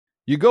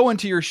You go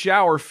into your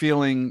shower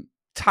feeling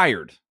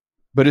tired,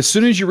 but as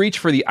soon as you reach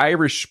for the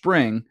Irish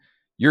Spring,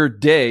 your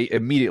day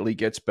immediately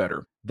gets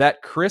better.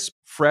 That crisp,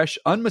 fresh,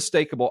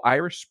 unmistakable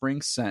Irish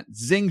Spring scent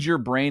zings your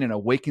brain and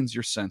awakens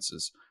your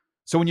senses.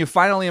 So when you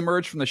finally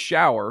emerge from the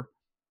shower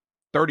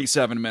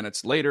 37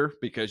 minutes later,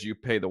 because you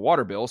pay the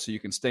water bill so you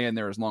can stay in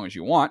there as long as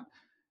you want,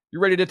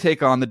 you're ready to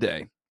take on the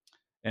day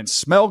and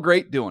smell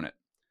great doing it.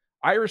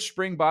 Irish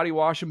Spring Body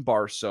Wash and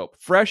Bar Soap.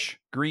 Fresh,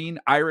 green,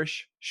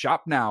 Irish.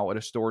 Shop now at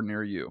a store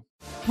near you.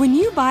 When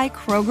you buy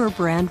Kroger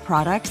brand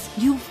products,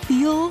 you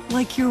feel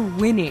like you're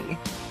winning.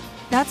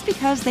 That's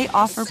because they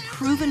offer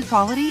proven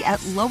quality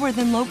at lower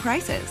than low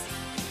prices.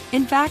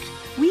 In fact,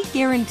 we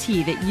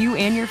guarantee that you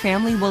and your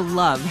family will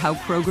love how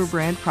Kroger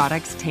brand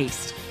products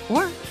taste,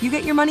 or you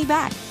get your money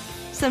back.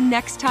 So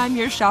next time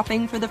you're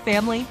shopping for the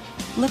family,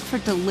 look for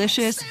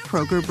delicious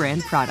Kroger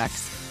brand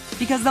products,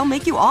 because they'll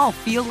make you all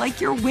feel like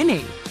you're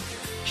winning.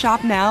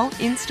 Shop now,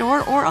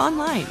 in-store, or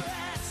online.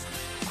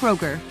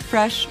 Kroger,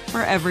 fresh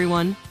for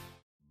everyone.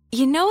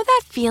 You know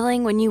that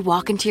feeling when you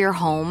walk into your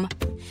home,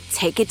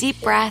 take a deep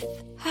breath,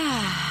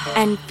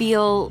 and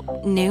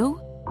feel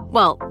new?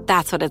 Well,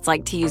 that's what it's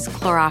like to use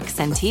Clorox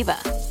Scentiva.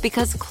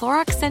 Because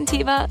Clorox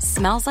Scentiva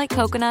smells like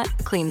coconut,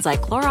 cleans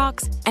like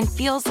Clorox, and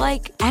feels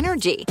like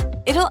energy.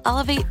 It'll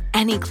elevate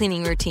any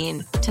cleaning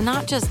routine to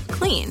not just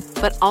clean,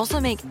 but also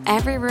make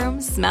every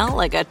room smell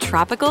like a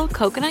tropical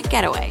coconut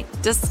getaway.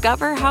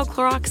 Discover how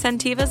Clorox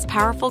Scentiva's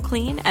powerful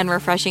clean and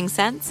refreshing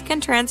scents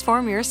can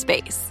transform your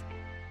space.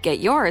 Get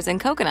yours in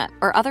coconut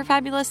or other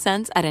fabulous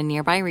scents at a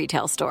nearby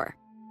retail store.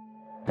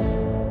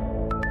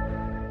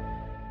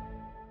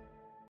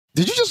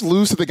 Did you just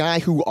lose to the guy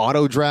who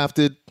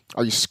auto-drafted?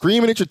 Are you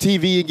screaming at your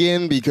TV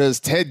again because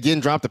Ted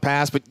Ginn dropped the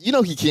pass, but you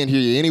know he can't hear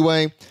you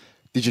anyway?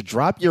 Did you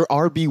drop your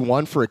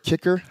RB1 for a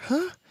kicker?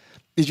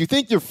 Did you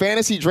think your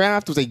fantasy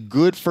draft was a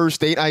good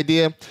first date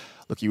idea?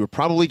 Look, you were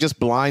probably just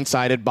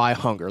blindsided by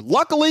hunger.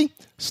 Luckily,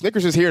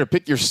 Snickers is here to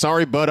pick your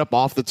sorry butt up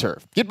off the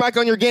turf. Get back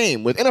on your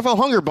game with NFL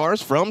Hunger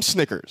Bars from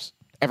Snickers.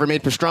 Ever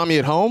made pastrami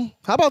at home?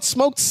 How about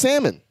smoked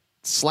salmon?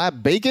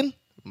 Slab bacon?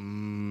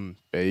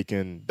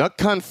 Bacon. Duck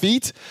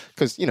confit?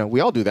 Because, you know, we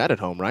all do that at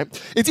home, right?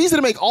 It's easy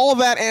to make all of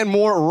that and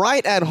more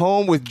right at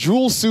home with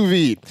Joule Sous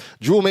Vide.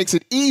 Joule makes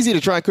it easy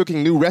to try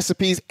cooking new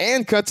recipes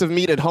and cuts of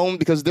meat at home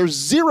because there's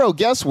zero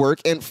guesswork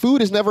and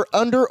food is never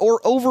under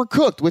or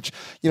overcooked, which,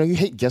 you know, you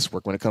hate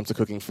guesswork when it comes to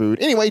cooking food.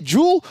 Anyway,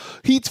 Joule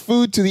heats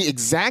food to the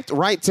exact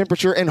right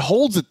temperature and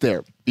holds it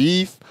there.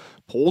 Beef,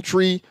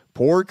 poultry,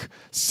 pork,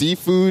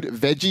 seafood,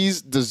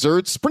 veggies,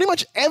 desserts, pretty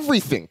much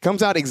everything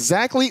comes out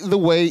exactly the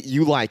way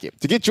you like it.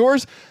 To get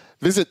yours,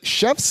 visit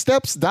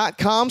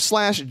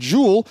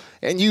chefsteps.com/Joule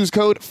and use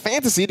code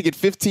FANTASY to get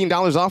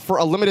 $15 off for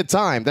a limited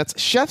time. That's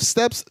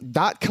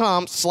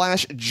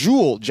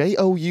chefsteps.com/Joule,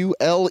 Joule,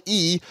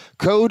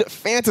 code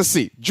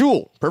FANTASY.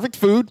 Joule, perfect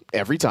food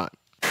every time.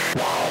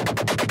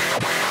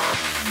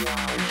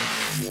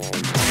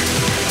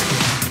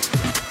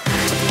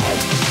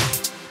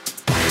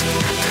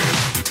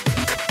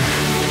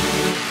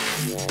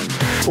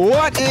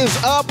 What is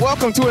up?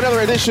 Welcome to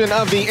another edition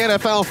of the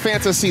NFL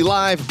Fantasy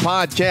Live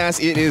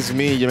podcast. It is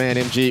me, your man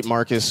MG,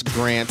 Marcus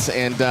Grant,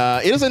 and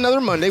it is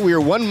another Monday. We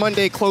are one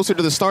Monday closer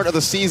to the start of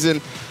the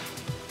season,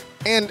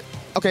 and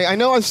okay, I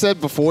know I've said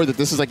before that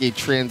this is like a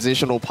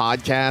transitional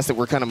podcast, that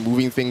we're kind of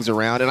moving things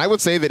around. And I would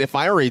say that if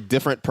I were a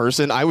different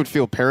person, I would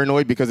feel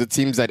paranoid because it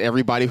seems that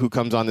everybody who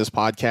comes on this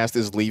podcast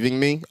is leaving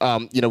me.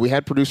 You know, we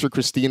had producer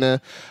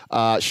Christina.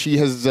 She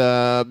has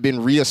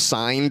been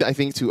reassigned, I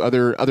think, to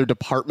other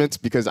departments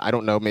because I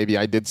don't know, maybe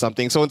I did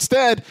something. So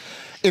instead,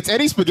 it's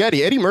Eddie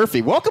Spaghetti, Eddie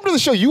Murphy. Welcome to the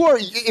show.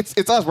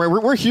 It's us, right?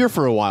 We're here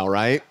for a while,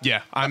 right?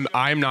 Yeah,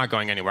 I'm not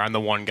going anywhere. I'm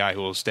the one guy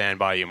who will stand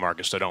by you,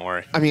 Marcus, so don't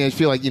worry. I mean, I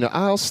feel like, you know,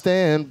 I'll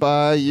stand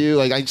by you.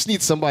 Like, I just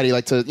need somebody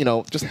like to, you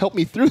know, just help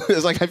me through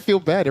this. Like, I feel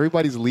bad.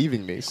 Everybody's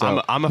leaving me.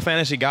 So I'm a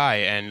fantasy guy,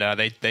 and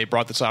they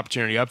brought this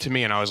opportunity up to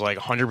me, and I was like,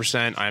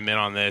 100%, I'm in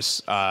on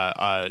this.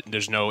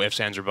 There's no ifs,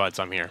 ands, or buts.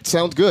 I'm here.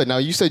 Sounds good. Now,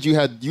 you said you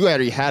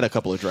already had a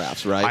couple of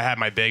drafts, right? I had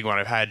my big one.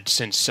 I've had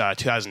since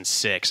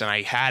 2006, and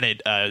I had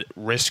it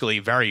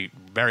very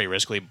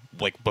riskily,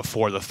 like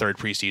before the third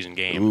preseason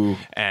game. Ooh.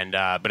 And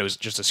but it was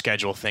just a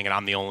schedule thing, and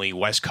I'm the only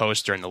West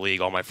Coaster in the league.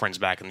 All my friends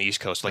back in the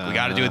East Coast, like, we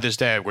got to do it this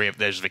day.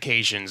 There's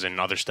vacations and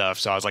other stuff.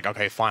 So I was like,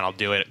 okay, fine, I'll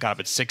do it. Got up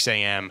at 6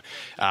 a.m.,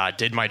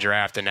 did my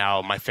draft, and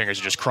now my fingers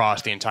are just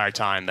crossed the entire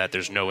time that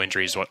there's no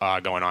injuries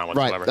going on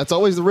whatsoever. Right. That's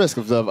always the risk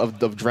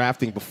of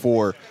drafting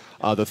before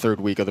the third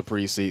week of the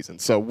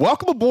preseason. So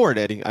welcome aboard,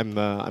 Eddie. I'm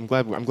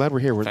glad we're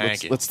here.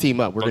 Let's team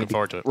up. Looking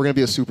forward to it. We're gonna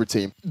be a super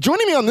team.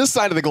 Joining me on this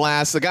side of the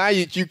glass, the guy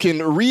you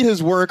can read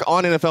his work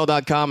on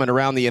NFL.com and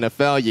Around the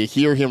NFL. You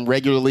hear him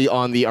regularly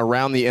on the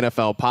Around the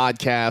NFL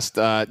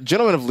podcast.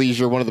 Gentleman of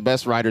leisure, one of the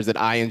best writers that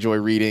I enjoy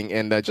reading,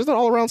 and just an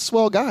all-around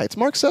swell guy. It's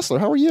Mark Sessler.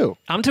 How are you?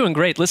 I'm doing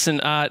great.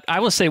 Listen, I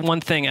will say one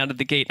thing out of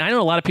the gate. I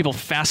know a lot of people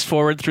fast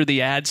forward through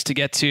the ads to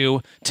get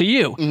to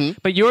you,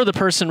 but you're the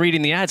person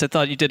reading the ads. I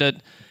thought you did a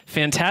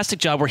fantastic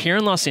job. We're here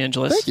in Los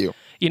Angeles. Thank you.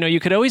 you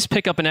could always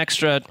pick up an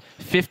extra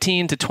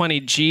 15 to 20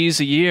 G's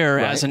a year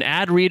as an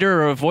ad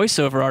reader or a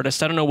voiceover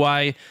artist. I don't know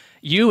why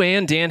you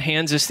and Dan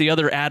Hansis, the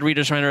other ad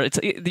readers around,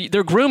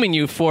 they're grooming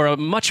you for a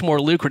much more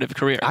lucrative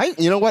career.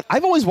 You know what?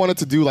 I've always wanted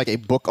to do like a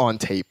book on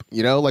tape,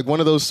 like one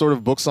of those sort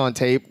of books on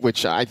tape,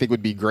 which I think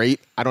would be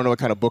great. I don't know what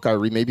kind of book I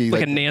would read. Maybe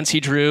like a Nancy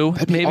Drew.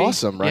 That'd be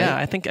awesome, right? Yeah,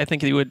 I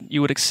think you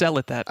would excel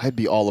at that. I'd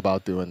be all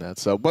about doing that.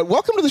 So, but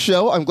welcome to the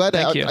show. I'm glad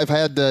I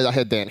had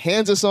Dan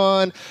Hansis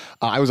on.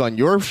 I was on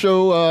your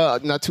show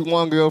not too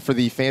long ago for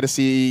the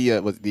fantasy,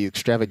 the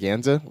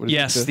extravaganza.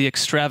 Yes, the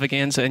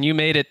extravaganza, and you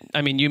made it.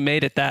 I mean, you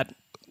made it that.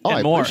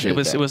 And more. It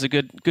was a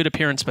good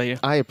appearance by you.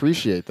 I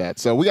appreciate that.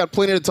 So we got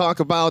plenty to talk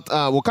about.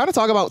 We'll kind of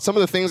talk about some of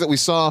the things that we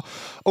saw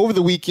over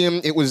the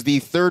weekend. It was the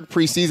third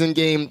preseason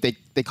game.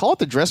 They call it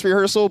the dress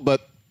rehearsal,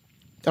 but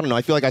I don't know.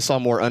 I feel like I saw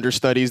more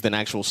understudies than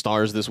actual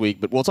stars this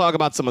week, but we'll talk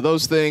about some of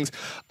those things.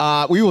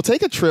 We will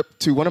take a trip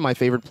to one of my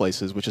favorite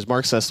places, which is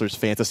Mark Sessler's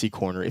Fantasy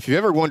Corner. If you've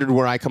ever wondered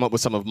where I come up with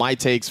some of my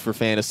takes for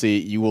fantasy,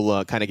 you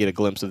will kind of get a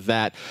glimpse of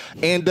that.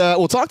 And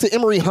we'll talk to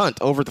Emory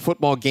Hunt over at the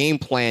Football Game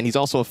Plan. He's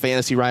also a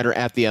fantasy writer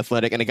at The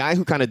Athletic and a guy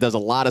who kind of does a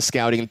lot of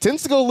scouting and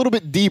tends to go a little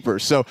bit deeper.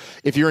 So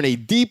if you're in a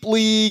deep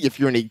league, if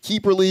you're in a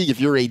keeper league, if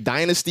you're a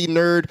dynasty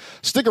nerd,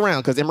 stick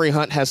around because Emory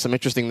Hunt has some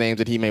interesting names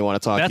that he may want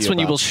to talk to you about. That's when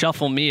you will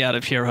shuffle me out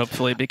of here,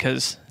 hopefully,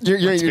 because you're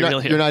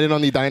not in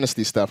on the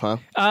dynasty stuff, huh?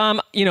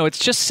 It's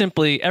just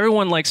simply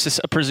everyone likes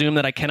to presume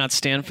that I cannot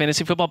stand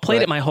fantasy football.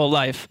 Played it my whole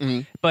life,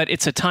 but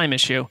it's a time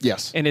issue.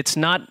 Yes, and it's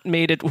not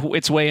made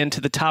its way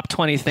into the top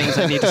 20 things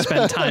I need to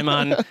spend time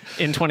on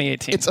in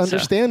 2018. It's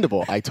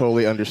understandable. I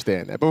totally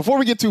understand that. But before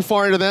we get too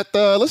far into that,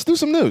 let's do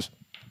some news.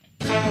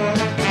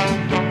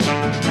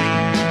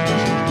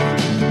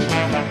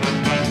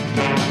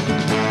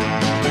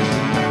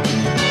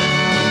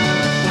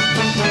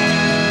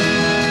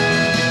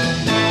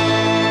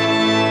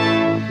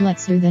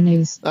 Let's do the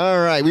news. All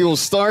right, we will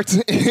start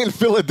in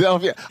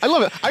Philadelphia. I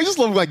love it. I just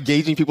love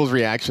gauging people's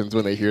reactions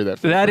when they hear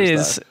that. That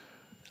is,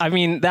 I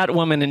mean, that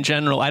woman in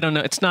general, I don't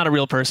know. It's not a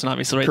real person,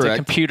 obviously, right? Correct.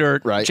 It's a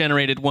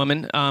computer-generated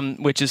woman,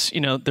 which is,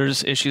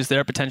 there's issues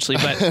there potentially.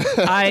 But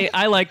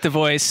I like the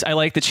voice. I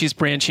like that she's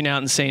branching out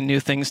and saying new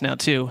things now,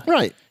 too.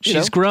 Right.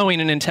 She's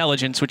growing in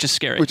intelligence, which is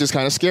scary. Which is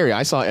kind of scary.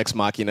 I saw Ex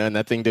Machina, and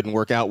that thing didn't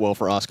work out well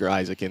for Oscar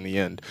Isaac in the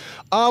end.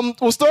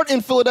 We'll start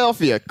in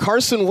Philadelphia.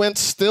 Carson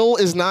Wentz still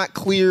is not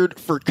cleared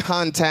for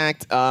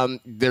contact.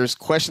 There's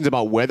questions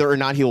about whether or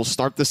not he'll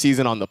start the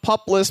season on the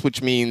PUP list,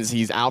 which means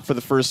he's out for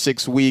the first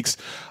 6 weeks.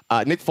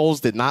 Nick Foles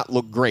did not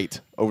look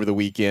great over the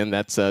weekend.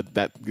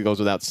 That goes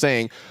without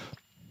saying.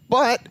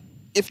 But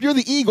if you're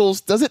the Eagles,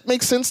 does it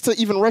make sense to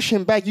even rush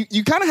him back?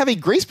 You kind of have a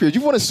grace period.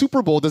 You've won a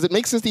Super Bowl. Does it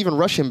make sense to even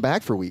rush him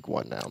back for week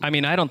 1 now? I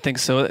mean, I don't think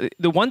so.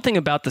 The one thing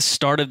about the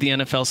start of the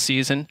NFL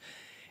season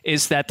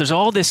is that there's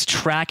all this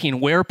tracking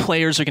where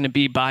players are going to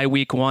be by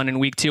week 1 and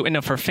week 2.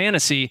 And for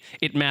fantasy,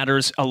 it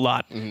matters a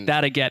lot.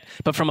 That I get.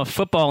 But from a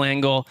football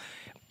angle,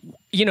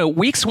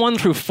 weeks 1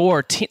 through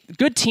 4,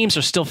 good teams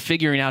are still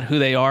figuring out who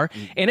they are,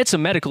 and it's a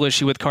medical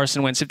issue with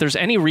Carson Wentz. If there's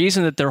any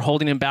reason that they're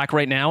holding him back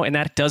right now, and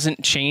that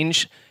doesn't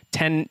change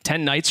 10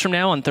 nights from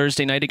now on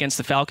Thursday night against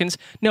the Falcons,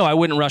 no, I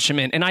wouldn't rush him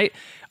in. And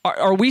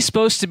are we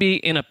supposed to be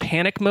in a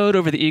panic mode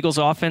over the Eagles'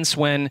 offense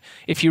when,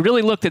 if you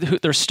really looked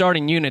at their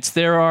starting units,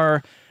 there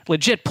are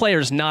legit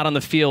players not on the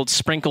field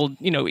sprinkled,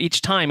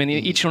 each time in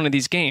each one of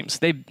these games?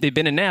 They've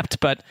been inept,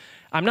 but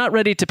I'm not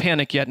ready to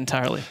panic yet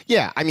entirely.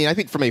 Yeah, I mean, I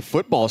think from a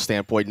football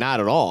standpoint,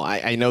 not at all.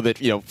 I know that,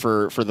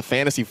 for the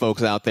fantasy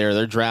folks out there,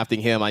 they're drafting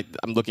him. I'm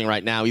looking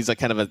right now. He's like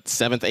kind of a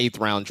 7th, 8th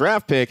round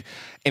draft pick,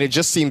 and it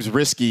just seems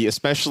risky,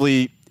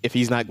 especially if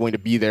he's not going to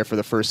be there for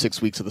the first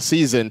 6 weeks of the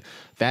season.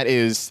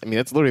 That's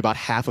literally about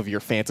half of your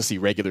fantasy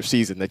regular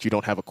season that you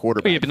don't have a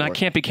quarterback. Yeah, but I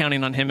can't be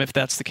counting on him if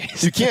that's the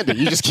case. You can't be.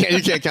 You just can't.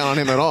 You can't count on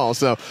him at all.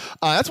 So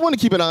that's one to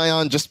keep an eye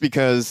on, just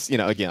because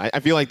again, I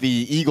feel like the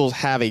Eagles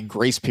have a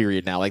grace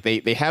period now. Like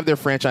they have their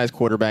franchise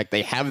quarterback,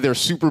 they have their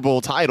Super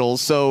Bowl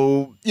titles.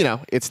 So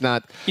it's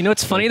not.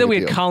 It's funny that we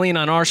had Colleen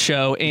on our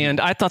show,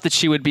 and I thought that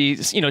she would be.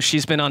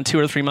 She's been on 2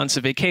 or 3 months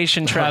of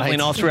vacation,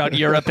 traveling all throughout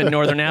Europe and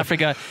Northern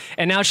Africa,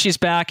 and now she's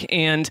back.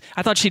 And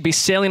I thought she'd be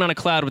sailing on a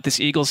cloud with this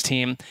Eagles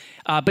team.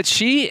 But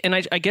she, and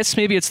I guess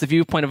maybe it's the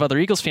viewpoint of other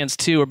Eagles fans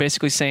too, are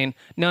basically saying,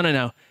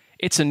 no.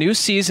 It's a new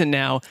season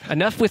now.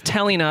 Enough with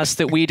telling us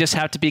that we just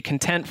have to be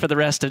content for the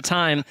rest of the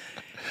time.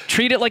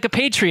 Treat it like a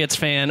Patriots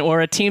fan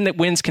or a team that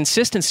wins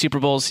consistent Super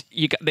Bowls.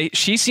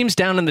 She seems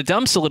down in the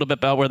dumps a little bit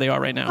about where they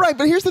are right now. Right,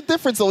 but here's the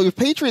difference, though, with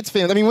Patriots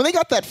fans. I mean, when they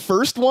got that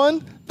first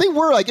one, they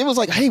were like, it was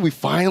like, hey, we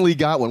finally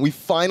got one. We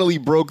finally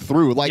broke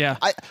through. Like, yeah.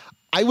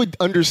 I would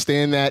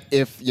understand that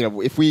if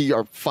we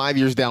are 5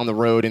 years down the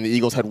road and the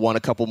Eagles had won a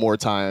couple more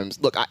times.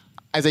 Look,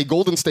 as a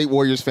Golden State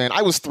Warriors fan,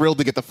 I was thrilled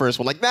to get the first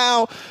one. Like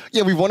now,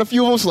 we've won a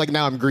few of them, so like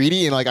now I'm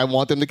greedy and like I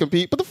want them to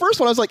compete. But the first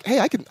one, I was like, hey,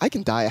 I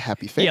can die a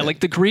happy fan. Yeah, like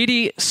the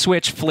greedy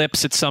switch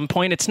flips at some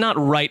point. It's not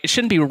right. It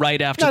shouldn't be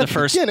right after the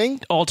first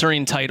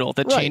altering title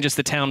that changes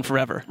the town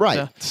forever.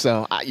 Right.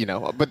 So,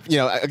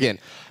 again,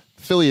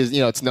 Philly is,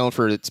 it's known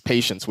for its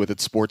patience with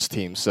its sports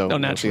teams. So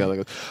we'll see how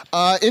that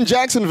goes. In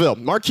Jacksonville,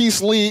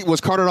 Marquise Lee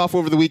was carted off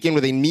over the weekend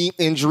with a knee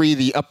injury.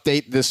 The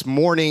update this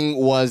morning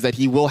was that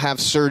he will have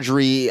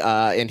surgery,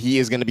 and he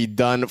is going to be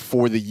done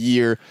for the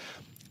year.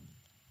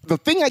 The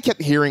thing I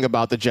kept hearing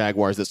about the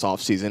Jaguars this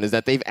offseason is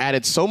that they've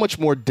added so much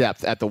more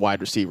depth at the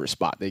wide receiver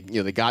spot. They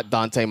got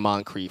Dante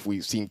Moncrief.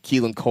 We've seen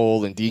Keelan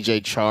Cole and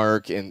DJ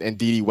Chark and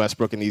Dede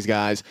Westbrook and these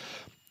guys.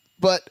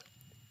 But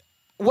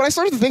what I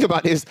started to think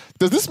about is,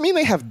 does this mean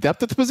they have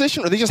depth at the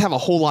position, or they just have a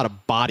whole lot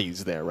of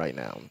bodies there right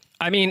now?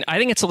 I mean, I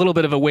think it's a little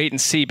bit of a wait and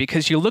see,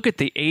 because you look at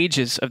the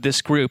ages of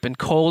this group, and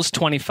Cole's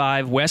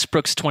 25,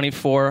 Westbrook's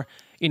 24.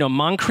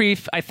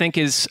 Moncrief, I think,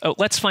 is...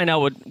 let's find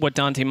out what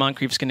Dante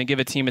Moncrief's going to give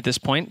a team at this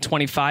point,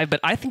 25. But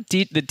I think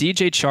the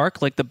DJ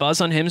Chark, like the buzz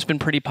on him has been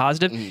pretty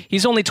positive.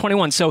 He's only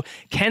 21. So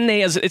can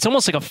they... It's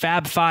almost like a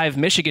Fab Five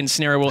Michigan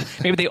scenario where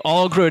maybe they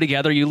all grow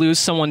together. You lose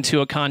someone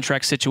to a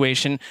contract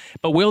situation.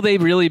 But will they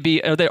really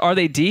be... Are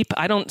they deep?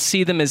 I don't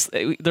see them as...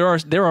 There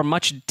are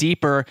much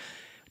deeper...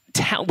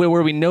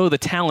 where we know the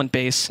talent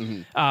base,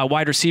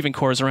 wide receiving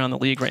cores around the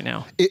league right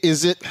now.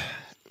 Is it...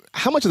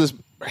 How much of this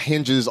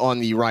hinges on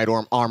the right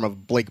arm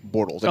of Blake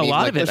Bortles? A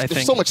lot of it, I think.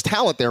 There's so much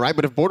talent there, right?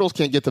 But if Bortles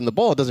can't get them the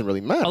ball, it doesn't really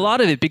matter. A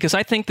lot of it, because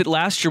I think that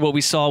last year what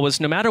we saw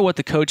was no matter what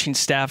the coaching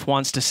staff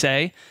wants to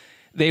say,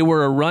 they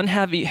were a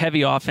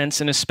run-heavy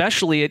offense, and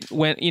especially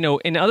when,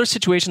 in other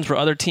situations where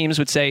other teams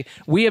would say,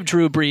 we have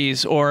Drew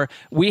Brees, or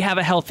we have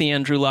a healthy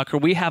Andrew Luck, or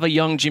we have a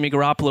young Jimmy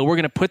Garoppolo, we're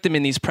going to put them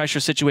in these pressure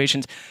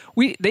situations.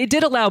 They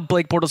did allow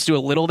Blake Bortles to do a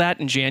little of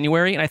that in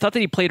January, and I thought that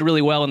he played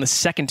really well in the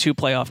second 2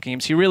 playoff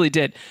games. He really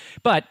did.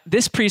 But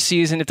this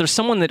preseason, if there's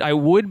someone that I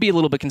would be a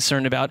little bit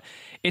concerned about,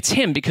 it's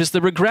him, because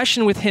the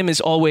regression with him is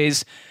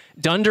always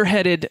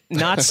dunderheaded,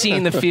 not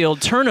seeing the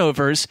field,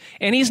 turnovers,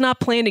 and he's not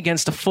playing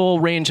against a full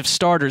range of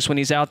starters when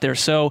he's out there.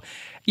 So,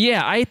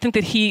 yeah, I think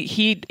that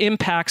he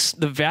impacts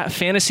the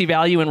fantasy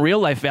value and real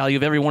life value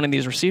of every one of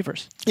these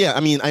receivers. Yeah,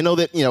 I mean, I know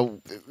that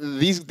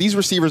these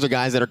receivers are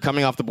guys that are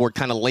coming off the board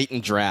kind of late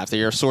in drafts.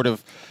 They are sort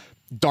of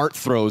dart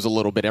throws a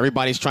little bit.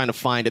 Everybody's trying to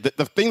find it.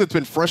 The thing that's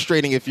been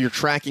frustrating if you're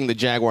tracking the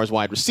Jaguars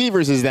wide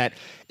receivers is that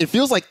it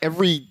feels like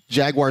every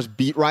Jaguars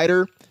beat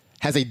writer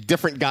has a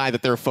different guy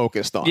that they're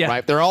focused on,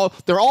 right? They're all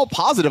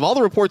positive. All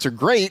the reports are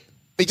great.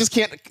 They just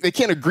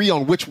can't agree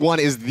on which one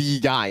is the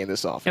guy in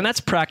this offense. And that's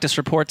practice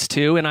reports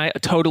too. And I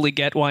totally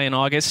get why in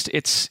August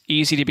it's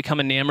easy to become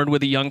enamored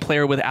with a young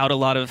player without a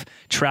lot of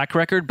track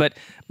record. But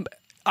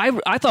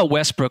I thought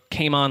Westbrook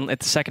came on at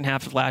the second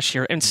half of last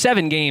year in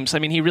 7 games. I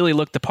mean, he really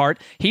looked the part.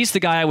 He's the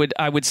guy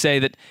I would say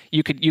that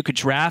you could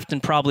draft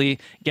and probably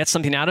get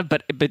something out of.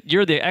 But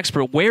you're the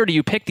expert. Where do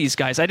you pick these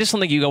guys? I just don't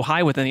think you go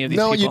high with any of these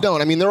people. No, you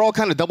don't. I mean, they're all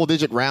kind of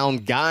double-digit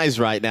round guys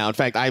right now. In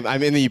fact,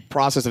 I'm in the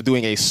process of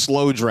doing a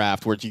slow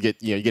draft where you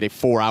get a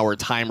 4-hour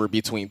timer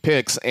between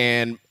picks,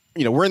 and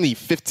we're in the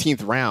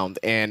 15th round,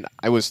 and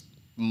I was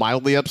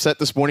mildly upset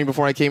this morning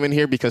before I came in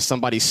here because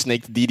somebody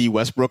snaked Dede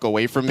Westbrook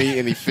away from me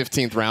in the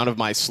 15th round of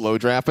my slow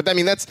draft. But I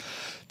mean, that's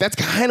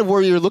kind of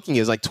where you're looking,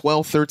 is like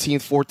 12th,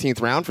 13th, 14th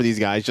round for these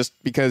guys, just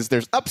because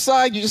there's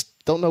upside. You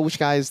just don't know which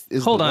guys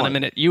is Hold the on one. a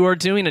minute. You are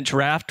doing a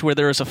draft where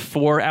there is a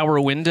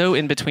 4-hour window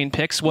in between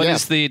picks.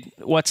 What's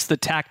the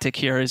tactic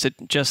here? Is it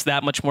just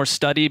that much more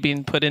study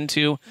being put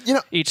into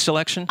each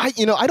selection? I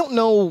don't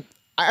know.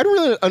 I don't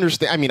really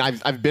understand. I mean,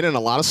 I've been in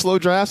a lot of slow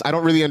drafts. I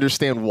don't really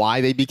understand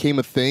why they became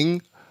a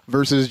thing.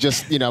 Versus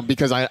just,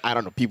 because I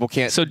don't know, people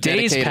can't. So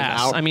days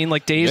pass. I mean,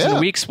 like days and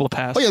weeks will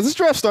pass. Oh, yeah, this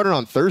draft started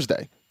on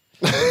Thursday.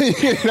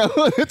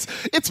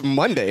 It's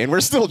Monday, and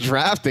we're still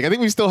drafting. I think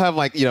we still have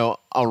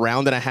a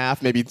round and a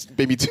half, maybe 2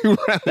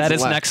 rounds. That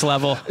is left next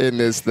level in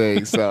this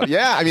thing. So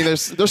yeah, I mean,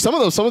 there's some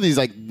of these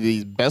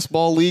these best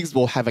ball leagues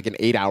will have an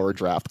 8-hour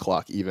draft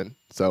clock even.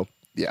 So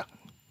yeah.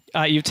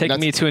 You've taken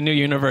me to a new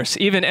universe.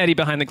 Even Eddie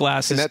behind the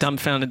glass is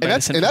dumbfounded by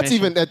this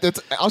information. That's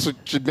I also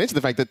should mention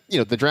the fact that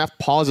the draft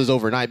pauses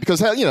overnight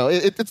because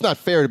it's not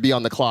fair to be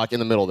on the clock in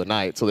the middle of the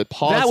night. So it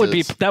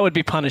pauses. That would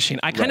be punishing.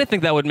 I kind of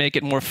think that would make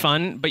it more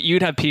fun. But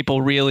you'd have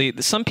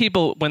some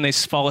people when they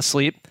fall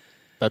asleep.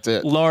 That's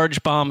it.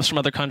 Large bombs from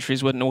other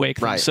countries wouldn't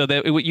awake them. Right. So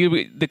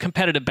the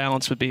competitive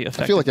balance would be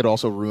affected. I feel like it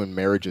also ruin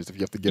marriages if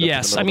you have to get up in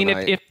the middle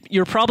of the night. if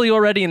you're probably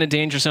already in a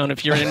danger zone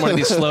if you're in one of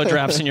these slow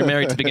drafts and you're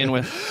married to begin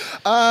with.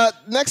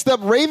 Next up,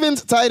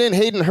 Ravens tight end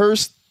Hayden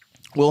Hurst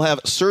will have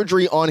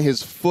surgery on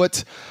his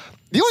foot.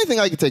 The only thing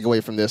I can take away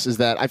from this is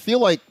that I feel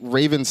like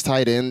Ravens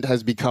tight end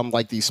has become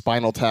like the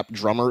Spinal Tap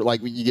drummer.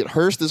 Like you get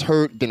Hurst is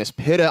hurt. Dennis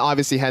Pitta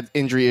obviously had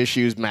injury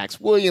issues. Max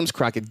Williams,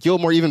 Crockett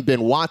Gilmore, even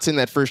Ben Watson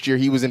that first year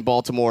he was in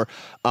Baltimore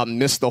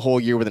missed the whole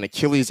year with an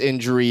Achilles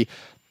injury.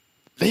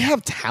 they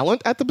have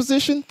talent at the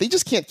position. They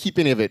just can't keep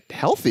any of it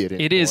healthy at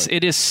any point.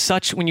 It is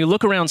such, when you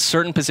look around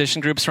certain position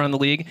groups around the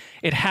league,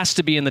 it has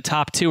to be in the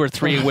top 2 or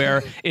 3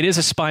 where it is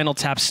a Spinal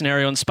Tap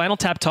scenario. And Spinal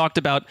Tap talked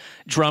about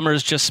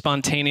drummers just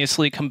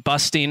spontaneously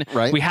combusting.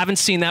 Right. We haven't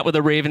seen that with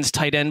a Ravens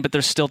tight end, but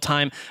there's still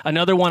time.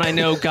 Another one I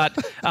know got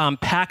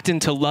packed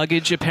into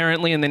luggage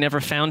apparently, and they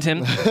never found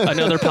him.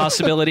 Another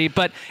possibility.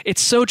 But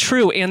it's so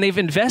true. And they've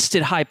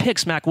invested high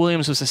picks. Mac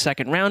Williams was a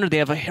second rounder. They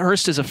have a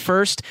Hurst as a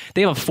first.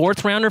 They have a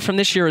 4th rounder from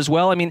this year as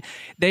well. I mean,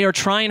 they are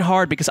trying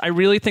hard because I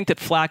really think that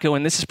Flacco,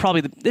 and this is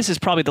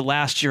probably the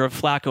last year of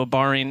Flacco,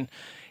 barring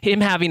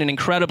him having an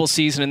incredible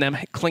season and them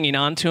clinging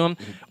on to him,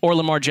 or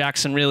Lamar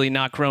Jackson really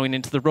not growing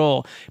into the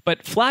role.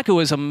 But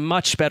Flacco is a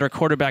much better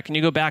quarterback. And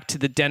you go back to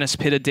the Dennis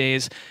Pitta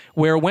days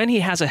where when he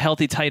has a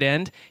healthy tight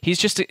end,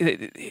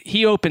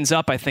 he opens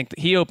up, I think.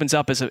 He opens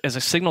up as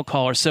a signal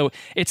caller. So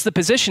it's the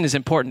position is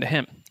important to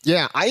him.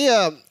 Yeah,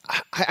 I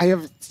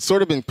have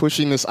sort of been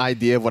pushing this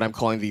idea of what I'm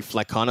calling the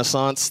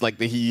fleconaissance, like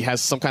that he has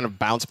some kind of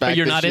bounce back. But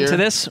you're not into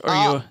this, or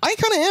you? I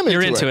kind of am.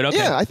 You're into it. Okay.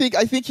 Yeah, I think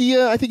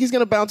he's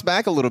going to bounce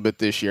back a little bit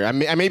this year. I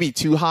may be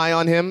too high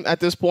on him at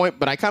this point,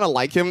 but I kind of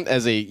like him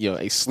as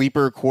a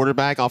sleeper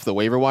quarterback off the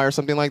waiver wire or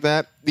something like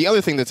that. The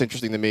other thing that's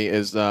interesting to me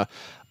is I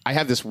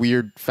have this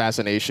weird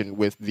fascination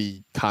with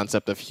the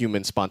concept of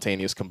human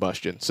spontaneous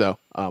combustion. So.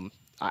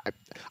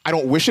 I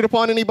don't wish it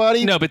upon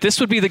anybody. No, but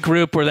this would be the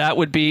group where that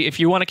would be, if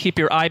you want to keep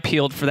your eye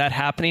peeled for that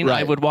happening, right.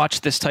 I would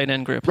watch this tight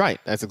end group. Right.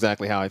 That's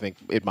exactly how I think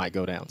it might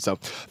go down. So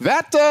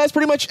that is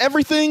pretty much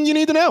everything you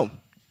need to know.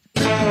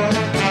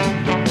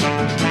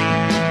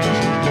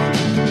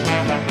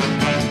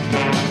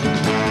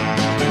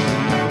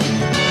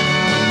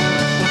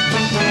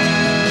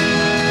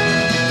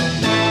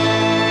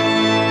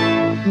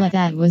 Well,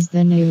 that was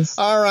the news.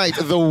 All right.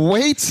 The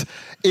wait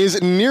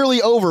is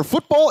nearly over.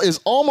 Football is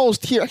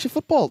almost here. Actually,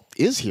 football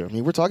is here. I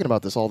mean, we're talking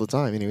about this all the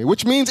time anyway,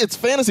 which means it's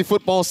fantasy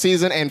football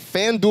season, and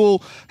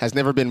FanDuel has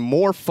never been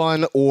more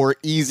fun or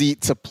easy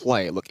to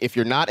play. Look, if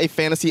you're not a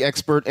fantasy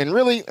expert, and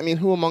really, I mean,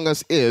 who among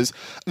us is,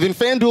 then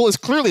FanDuel is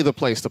clearly the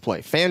place to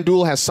play.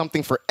 FanDuel has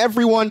something for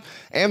everyone,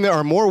 and there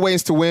are more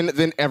ways to win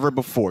than ever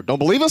before. Don't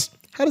believe us?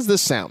 How does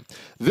this sound?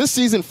 This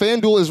season,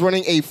 FanDuel is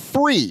running a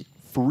free,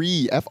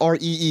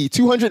 F-R-E-E,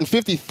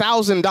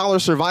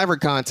 $250,000 Survivor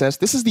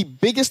contest. This is the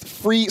biggest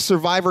free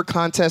Survivor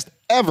contest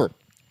ever.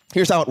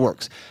 Here's how it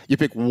works. You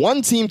pick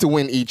one team to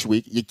win each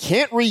week. You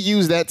can't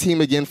reuse that team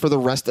again for the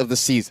rest of the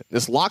season.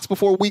 This locks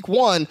before week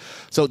 1,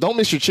 so don't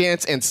miss your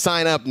chance and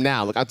sign up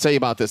now. Look, I'll tell you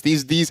about this.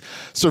 These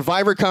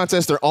Survivor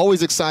contests are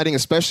always exciting,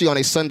 especially on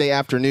a Sunday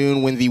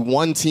afternoon when the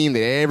one team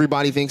that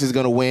everybody thinks is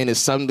going to win is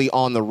suddenly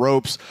on the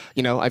ropes.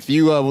 You know, if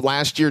you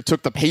last year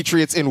took the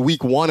Patriots in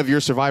week 1 of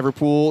your Survivor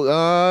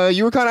pool,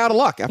 you were kind of out of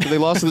luck after they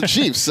lost to the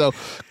Chiefs. So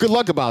good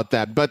luck about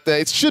that. But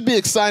it should be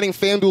exciting.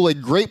 FanDuel, a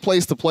great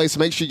place to play, so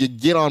make sure you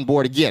get on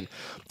board again.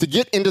 To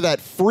get into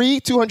that free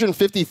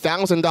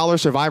 $250,000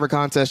 Survivor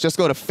contest, just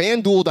go to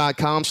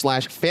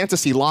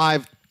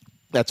FanDuel.com/FantasyLive.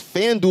 That's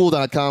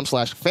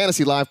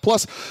FanDuel.com/FantasyLive.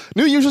 Plus,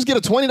 new users get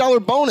a $20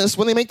 bonus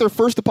when they make their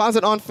first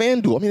deposit on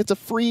FanDuel. I mean, it's a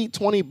free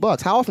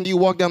 $20. How often do you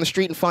walk down the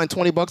street and find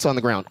 $20 on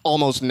the ground?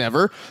 Almost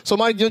never. So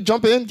might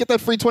jump in, get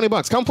that free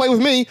 $20. Come play with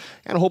me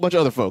and a whole bunch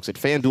of other folks at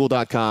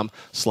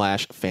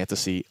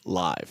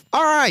FanDuel.com/FantasyLive.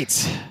 All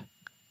right.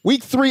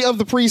 Week 3 of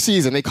the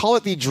preseason. They call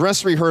it the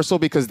dress rehearsal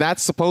because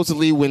that's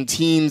supposedly when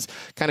teams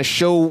kind of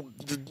show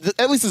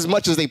at least as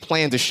much as they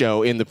plan to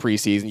show in the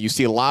preseason. You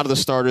see a lot of the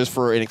starters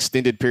for an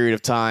extended period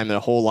of time and a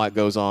whole lot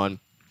goes on.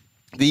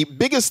 The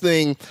biggest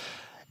thing,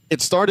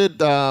 it started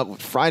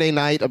Friday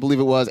night, I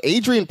believe it was.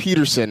 Adrian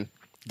Peterson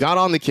got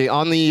on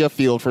the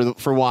field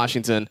for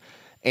Washington,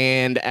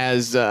 and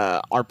as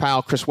our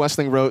pal Chris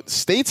Wessling wrote,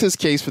 states his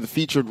case for the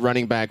featured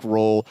running back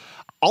role.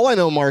 All I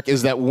know, Mark,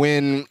 is that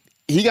when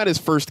he got his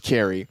first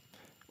carry,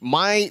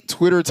 my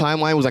Twitter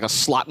timeline was like a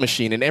slot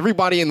machine, and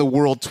everybody in the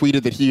world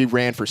tweeted that he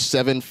ran for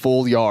 7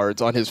 full yards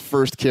on his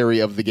first carry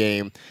of the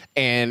game,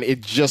 and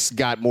it just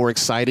got more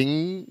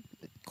exciting,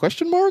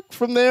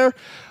 from there.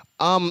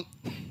 I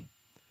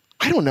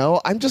don't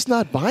know. I'm just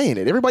not buying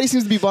it. Everybody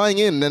seems to be buying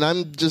in, and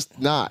I'm just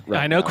not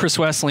right I know now. Chris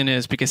Wessling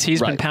is because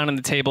he's been pounding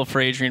the table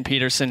for Adrian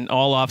Peterson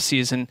all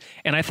offseason,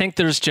 and I think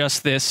there's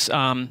just this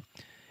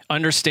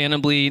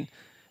understandably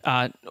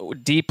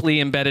deeply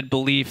embedded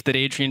belief that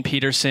Adrian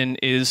Peterson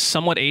is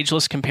somewhat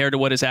ageless compared to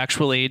what his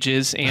actual age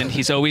is, and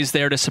he's always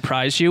there to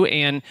surprise you.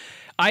 And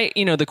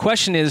the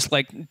question is,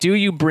 like, do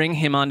you bring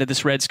him onto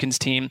this Redskins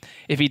team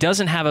if he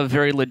doesn't have a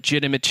very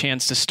legitimate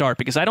chance to start?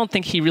 Because I don't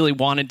think he really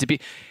wanted to be.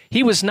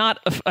 He was not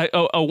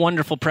a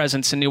wonderful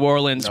presence in New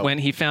Orleans when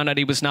he found out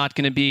he was not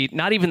going to be,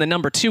 not even the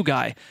number 2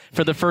 guy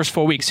for the first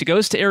 4 weeks. He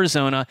goes to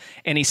Arizona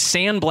and he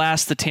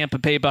sandblasts the Tampa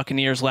Bay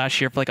Buccaneers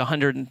last year for like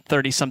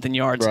 130-something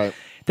yards. Right.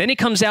 Then he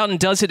comes out and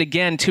does it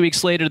again 2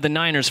 weeks later to the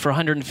Niners for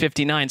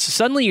 159. So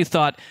suddenly you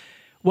thought,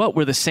 what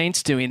were the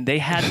Saints doing? They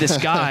had this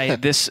guy,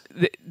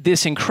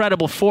 this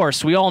incredible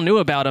force. We all knew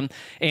about him,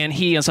 and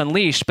he is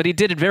unleashed, but he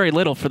did very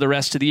little for the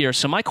rest of the year.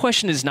 So my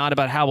question is not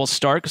about how we'll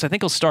start, because I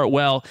think he'll start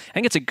well.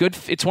 I think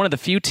it's one of the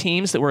few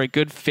teams that were a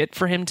good fit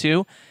for him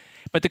too.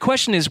 But the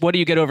question is, what do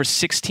you get over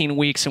 16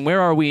 weeks, and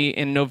where are we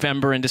in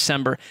November and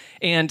December?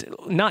 And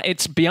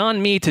it's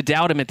beyond me to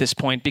doubt him at this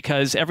point,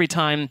 because every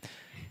time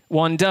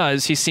one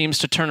does, he seems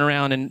to turn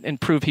around and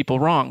prove people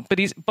wrong.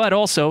 But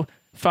also,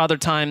 Father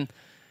Time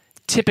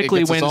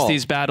typically wins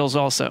these battles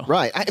also.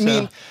 Right. I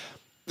mean,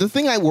 the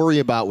thing I worry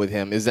about with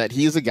him is that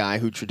he is a guy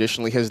who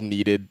traditionally has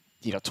needed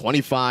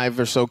 25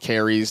 or so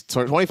carries,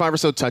 25 or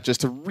so touches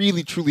to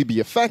really, truly be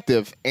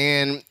effective.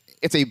 And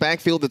it's a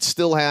backfield that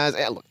still has,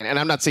 and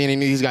I'm not saying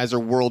any of these guys are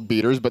world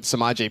beaters, but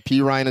Samaje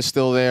Perine is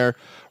still there.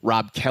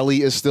 Rob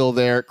Kelly is still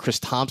there. Chris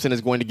Thompson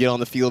is going to get on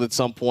the field at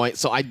some point.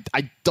 So I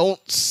don't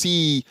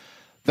see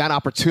that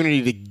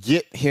opportunity to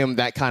get him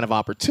that kind of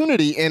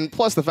opportunity. And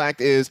plus the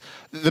fact is,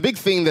 the big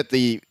thing that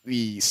the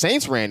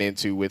Saints ran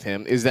into with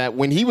him is that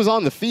when he was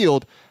on the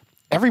field,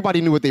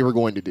 everybody knew what they were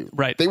going to do.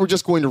 Right. They were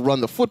just going to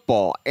run the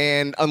football.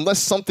 And unless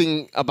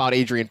something about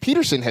Adrian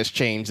Peterson has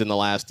changed in the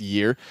last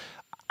year,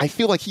 I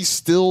feel like he's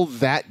still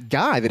that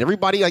guy that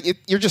everybody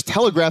you're just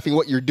telegraphing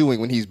what you're doing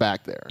when he's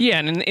back there. Yeah,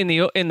 and in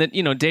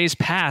the days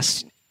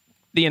past,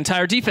 the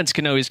entire defense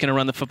can know he's going to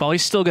run the football.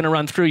 He's still going to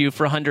run through you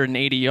for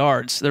 180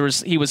 yards.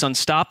 He was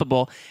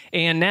unstoppable.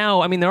 And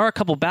now, I mean, there are a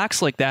couple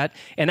backs like that,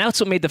 and that's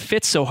what made the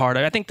fit so hard.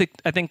 I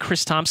think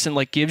Chris Thompson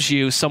gives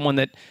you someone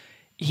that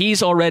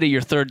he's already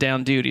your third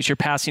down dude. He's your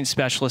passing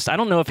specialist. I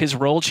don't know if his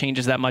role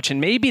changes that much,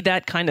 and maybe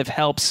that kind of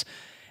helps.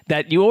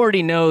 That you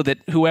already know that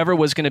whoever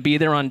was going to be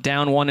there on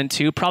down 1 and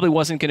 2 probably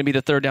wasn't going to be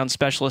the third down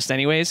specialist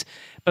anyways.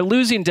 But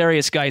losing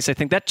Darius Geis, I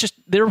think that just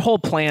their whole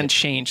plan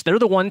changed. They're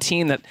the one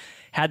team that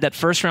had that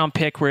first round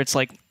pick where it's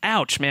like,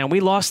 ouch, man, we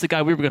lost the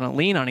guy we were going to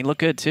lean on. He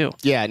looked good too.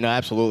 Yeah, no,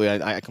 absolutely.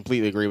 I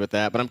completely agree with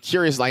that. But I'm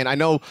curious, and I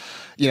know,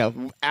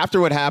 after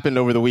what happened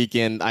over the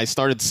weekend, I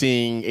started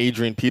seeing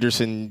Adrian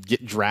Peterson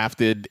get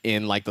drafted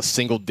in the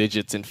single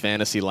digits in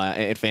fantasy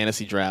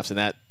drafts,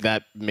 and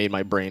that made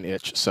my brain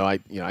itch. So I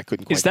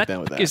couldn't quite get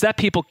down with that. Is that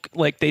people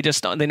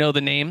they know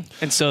the name,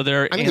 and so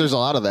they're? I think there's a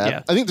lot of that.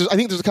 Yeah. I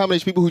think there's a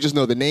combination of people who just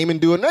know the name and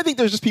do it, and I think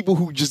there's just people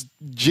who just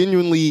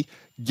genuinely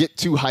get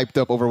too hyped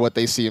up over what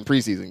they see in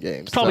preseason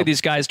games. Probably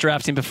these guys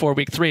drafting before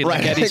week 3,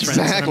 right? Eddie's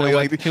exactly.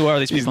 Friends. Who are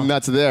these people? He's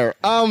nuts there.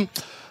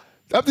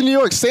 Up to New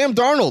York, Sam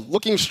Darnold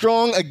looking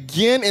strong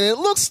again, and it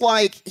looks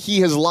like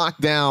he has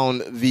locked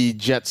down the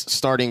Jets'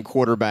 starting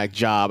quarterback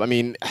job. I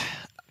mean,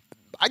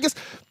 I guess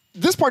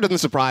this part doesn't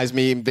surprise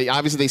me.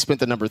 They spent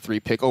the number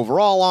 3 pick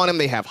overall on him.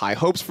 They have high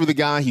hopes for the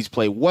guy. He's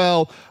played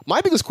well. My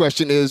biggest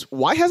question is,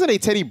 why hasn't a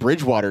Teddy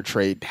Bridgewater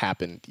trade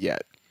happened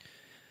yet?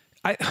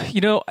 I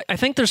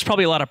think there's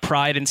probably a lot of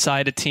pride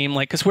inside a team,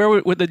 because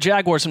with the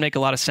Jaguars would make a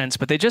lot of sense,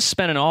 but they just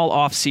spent an all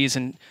off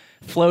season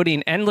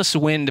floating endless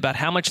wind about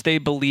how much they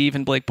believe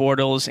in Blake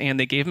Bortles, and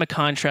they gave him a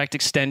contract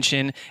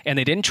extension, and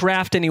they didn't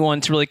draft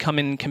anyone to really come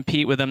in and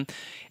compete with him.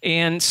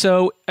 And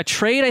so a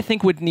trade, I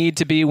think, would need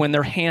to be when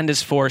their hand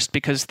is forced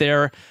because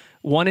they're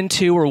 1 and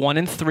 2 or 1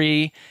 and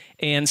 3,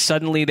 and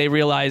suddenly they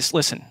realize,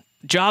 listen,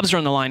 jobs are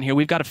on the line here.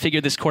 We've got to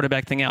figure this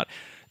quarterback thing out.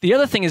 The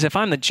other thing is, if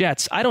I'm the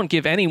Jets, I don't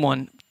give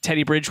anyone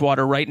Teddy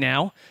Bridgewater right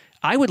now.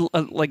 I would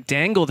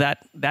dangle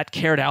that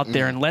carrot out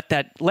there and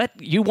let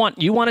you want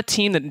a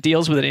team that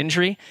deals with an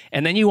injury,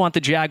 and then you want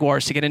the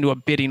Jaguars to get into a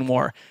bidding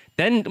war.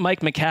 Then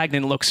Mike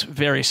Maccagnan looks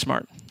very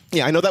smart.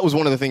 Yeah, I know that was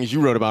one of the things you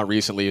wrote about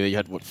recently. You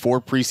had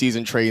 4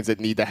 preseason trades that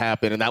need to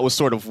happen, and that was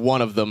sort of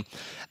one of them.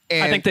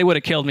 And I think they would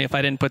have killed me if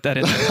I didn't put that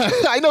in there.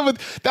 I know, but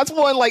that's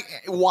one,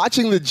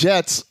 watching the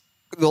Jets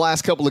the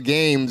last couple of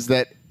games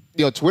that,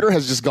 Twitter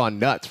has just gone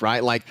nuts,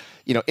 right?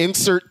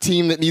 Insert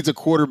team that needs a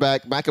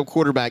quarterback, backup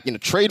quarterback,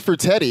 trade for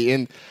Teddy.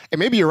 And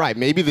maybe you're right.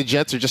 Maybe the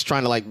Jets are just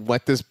trying to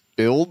let this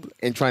build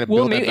and trying to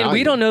build that value. And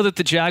we don't know that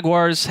the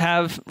Jaguars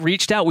have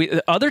reached out.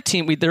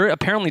 There are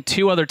apparently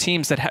 2 other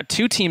teams that have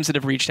 2 teams that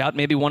have reached out.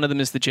 Maybe one of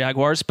them is the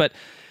Jaguars. But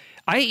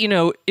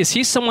is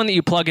he someone that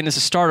you plug in as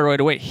a starter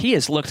right away? He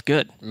has looked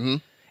good. Mm-hmm.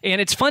 And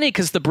it's funny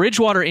because the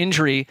Bridgewater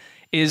injury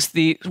is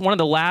one of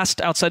the last,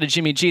 outside of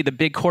Jimmy G, the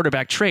big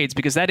quarterback trades,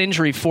 because that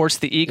injury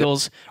forced the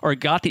Eagles, or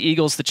got the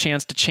Eagles the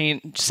chance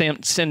to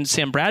send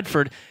Sam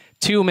Bradford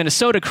to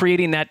Minnesota,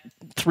 creating that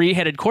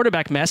 3-headed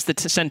quarterback mess that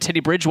sent Teddy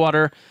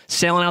Bridgewater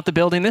sailing out the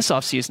building this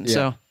offseason. Yeah.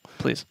 So,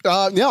 please.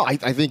 No, I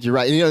think you're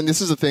right. And this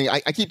is the thing.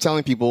 I keep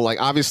telling people,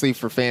 obviously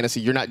for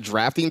fantasy, you're not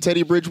drafting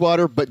Teddy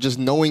Bridgewater, but just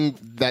knowing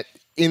that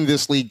in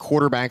this league,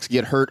 quarterbacks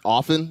get hurt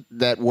often,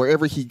 that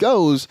wherever he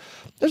goes,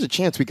 there's a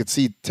chance we could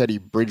see Teddy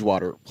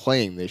Bridgewater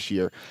playing this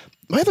year.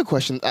 My other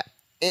question,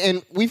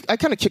 and I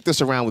kind of kicked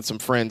this around with some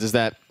friends, is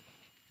that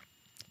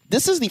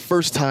this is the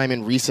first time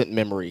in recent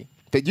memory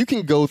that you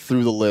can go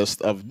through the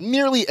list of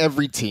nearly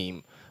every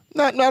team,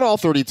 not all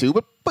 32,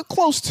 but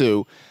close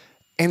to,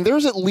 and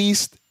there's at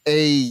least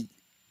a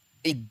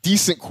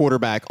decent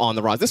quarterback on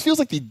the roster. This feels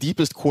like the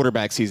deepest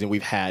quarterback season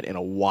we've had in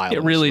a while.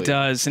 It really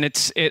does, and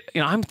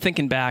I'm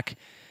thinking back.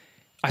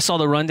 I saw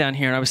the rundown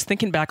here and I was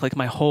thinking back like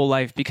my whole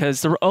life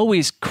because there were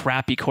always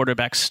crappy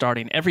quarterbacks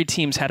starting. Every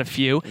team's had a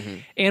few.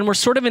 And we're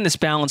sort of in this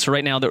balance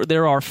right now.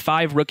 There are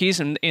 5 rookies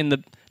and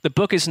the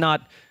book is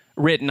not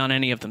written on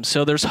any of them.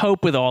 So there's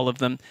hope with all of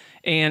them.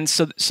 And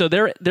so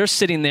they're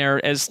sitting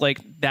there as like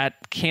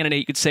that candidate.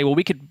 You could say, well,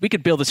 we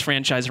could build this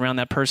franchise around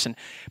that person.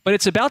 But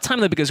it's about time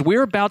though, because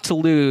we're about to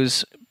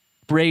lose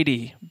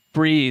Brady,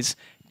 Breeze,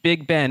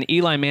 Big Ben,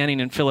 Eli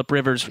Manning, and Phillip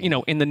Rivers,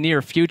 in the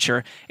near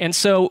future. And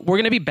so we're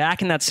going to be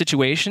back in that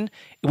situation.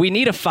 We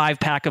need a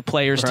 5-pack of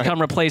players to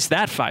come replace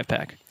that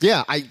 5-pack.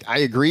 Yeah, I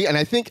agree. And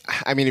I think,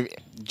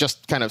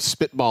 just kind of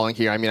spitballing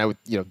here,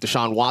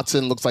 Deshaun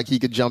Watson looks like he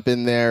could jump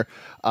in there.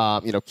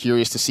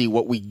 Curious to see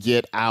what we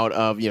get out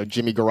of,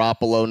 Jimmy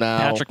Garoppolo now.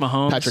 Patrick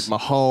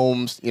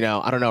Mahomes.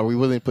 I don't know. Are we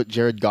willing to put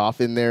Jared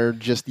Goff in there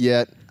just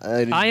yet?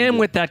 I am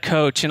with that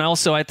coach. And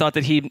also I thought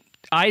that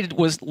I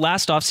was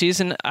last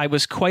offseason, I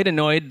was quite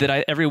annoyed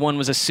that everyone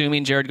was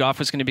assuming Jared Goff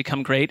was going to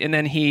become great, and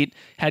then he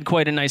had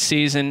quite a nice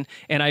season,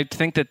 and I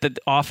think that the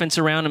offense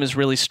around him is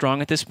really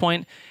strong at this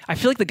point. I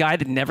feel like the guy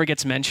that never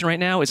gets mentioned right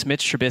now is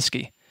Mitch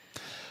Trubisky.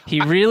 He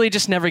really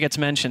just never gets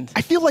mentioned.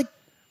 I feel like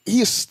he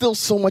is still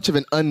so much of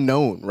an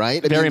unknown,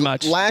 right? Very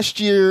much. Last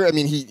year,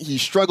 he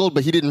struggled,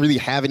 but he didn't really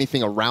have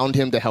anything around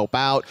him to help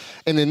out.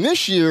 And then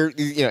this year,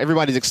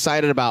 everybody's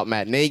excited about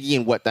Matt Nagy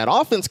and what that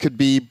offense could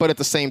be, but at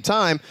the same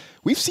time,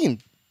 we've seen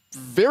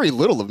very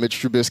little of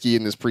Mitch Trubisky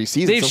in this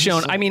preseason. They've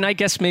shown, I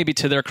guess maybe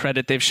to their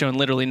credit, they've shown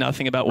literally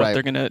nothing about what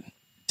they're going to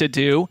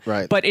do.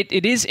 Right. But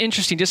it is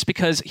interesting just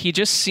because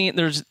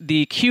there's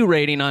the Q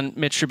rating on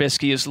Mitch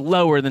Trubisky is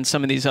lower than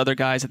some of these other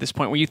guys at this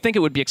point where you think it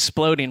would be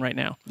exploding right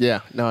now. Yeah,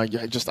 no,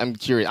 I'm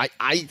curious.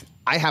 I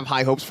have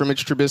high hopes for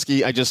Mitch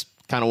Trubisky. I just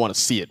kind of want to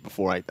see it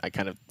before I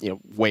kind of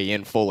weigh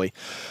in fully.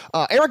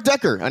 Eric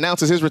Decker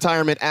announces his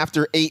retirement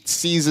after 8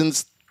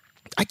 seasons.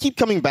 I keep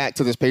coming back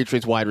to this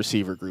Patriots wide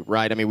receiver group,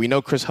 right? We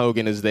know Chris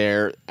Hogan is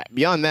there.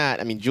 Beyond that,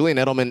 Julian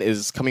Edelman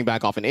is coming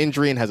back off an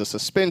injury and has a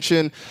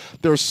suspension.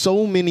 There are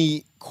so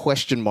many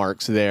question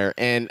marks there,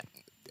 and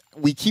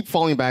we keep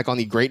falling back on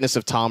the greatness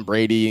of Tom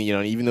Brady.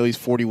 Even though he's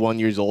 41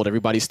 years old,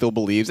 everybody still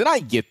believes, and I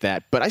get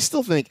that. But I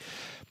still think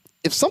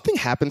if something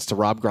happens to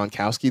Rob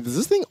Gronkowski, does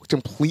this thing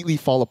completely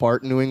fall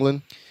apart in New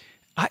England?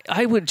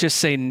 I would just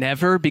say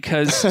never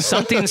because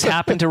something's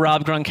happened to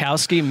Rob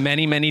Gronkowski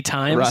many, many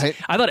times. Right.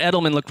 I thought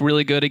Edelman looked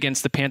really good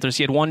against the Panthers.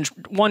 He had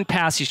one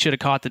pass he should have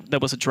caught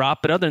that was a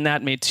drop, but other than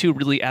that, made 2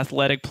 really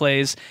athletic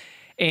plays.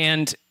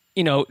 And,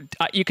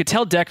 you could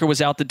tell Decker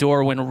was out the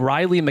door when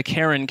Riley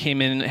McCarron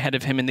came in ahead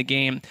of him in the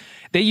game.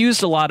 They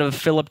used a lot of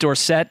Philip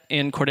Dorsett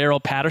and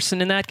Cordero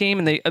Patterson in that game,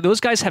 and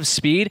those guys have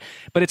speed,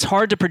 but it's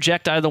hard to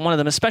project either one of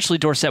them, especially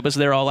Dorsett was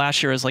there all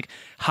last year as like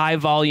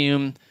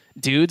high-volume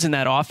dudes in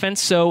that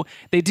offense. So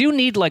they do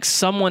need like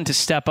someone to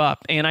step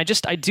up. And I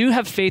do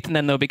have faith in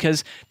them though,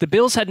 because the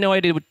Bills had no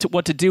idea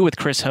what to do with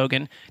Chris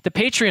Hogan. The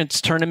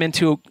Patriots turned him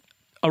into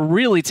a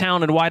really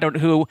talented wideout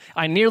who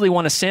I nearly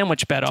won a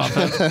sandwich bet off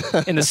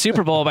of in the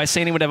Super Bowl by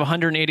saying he would have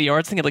 180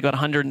 yards. I think he had like about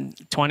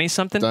 120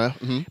 something.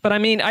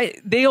 But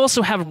they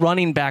also have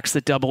running backs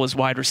that double as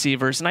wide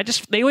receivers. And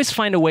they always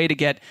find a way to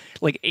get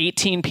like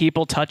 18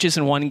 people touches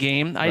in one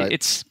game.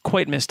 It's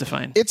quite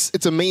mystifying.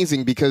 It's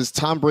amazing because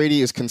Tom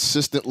Brady is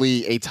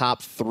consistently a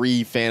top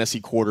 3 fantasy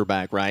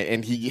quarterback, right?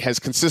 And he has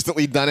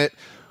consistently done it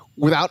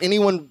without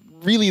anyone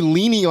really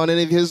leaning on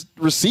any of his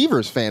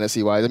receivers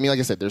fantasy-wise. Like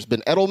I said, there's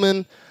been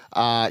Edelman.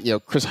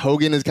 Chris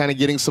Hogan is kind of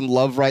getting some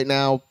love right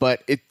now,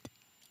 but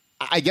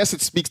I guess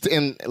it speaks to,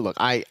 and look,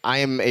 I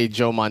am a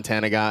Joe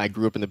Montana guy. I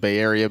grew up in the Bay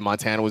Area.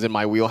 Montana was in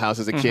my wheelhouse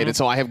as a kid. And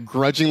so I have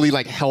grudgingly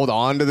held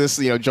on to this,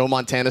 Joe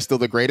Montana's still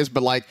the greatest,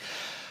 but I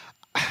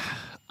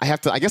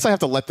guess I have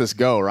to let this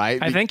go,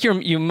 right? I think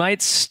you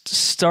might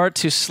start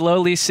to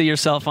slowly see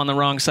yourself on the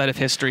wrong side of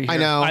history here. I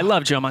know. I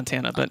love Joe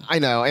Montana, but I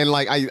know. And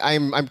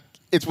I'm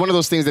it's one of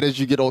those things that as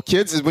you get old,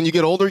 when you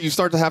get older, you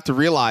start to have to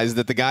realize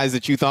that the guys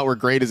that you thought were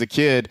great as a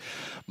kid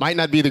might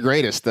not be the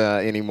greatest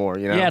anymore.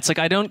 Yeah, it's like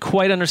I don't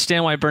quite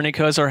understand why Bernie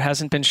Kosar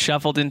hasn't been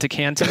shuffled into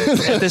Canton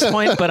at this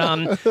point. But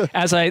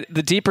as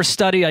the deeper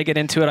study I get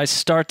into it, I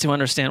start to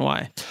understand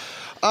why.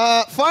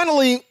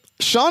 Finally,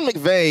 Sean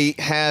McVay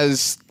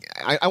has.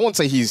 I won't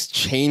say he's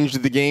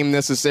changed the game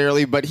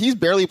necessarily, but he's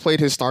barely played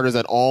his starters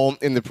at all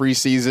in the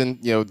preseason.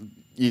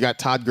 You got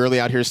Todd Gurley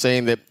out here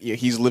saying that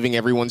he's living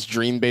everyone's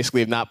dream,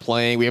 basically, of not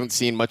playing. We haven't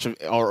seen much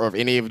of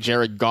any of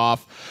Jared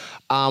Goff.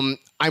 I'm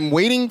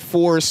waiting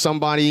for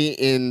somebody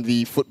in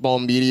the football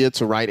media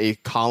to write a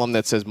column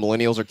that says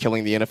millennials are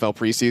killing the NFL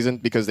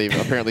preseason because they've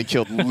apparently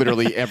killed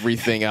literally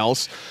everything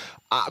else.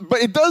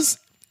 But it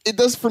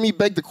does for me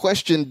beg the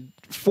question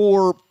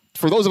for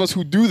those of us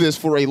who do this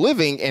for a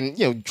living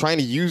and trying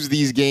to use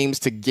these games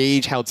to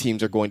gauge how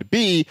teams are going to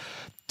be.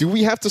 Do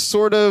we have to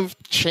sort of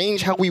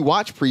change how we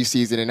watch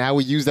preseason and how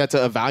we use that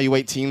to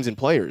evaluate teams and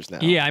players now?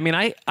 Yeah,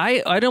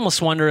 I'd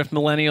almost wonder if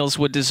millennials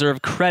would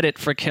deserve credit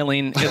for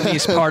killing at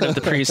least part of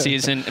the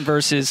preseason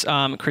versus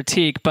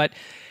critique. But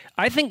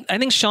I think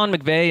Sean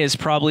McVay is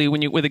probably,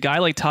 with a guy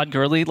like Todd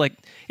Gurley,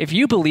 if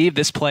you believe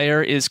this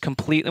player is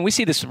complete, and we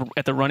see this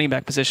at the running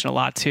back position a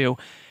lot too,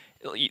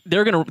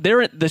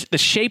 the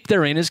shape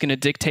they're in is going to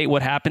dictate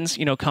what happens,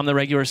 come the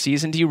regular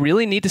season. Do you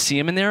really need to see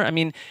him in there? I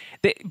mean,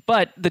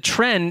 but the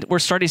trend, we're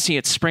starting to see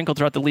it sprinkled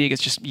throughout the league.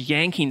 It's just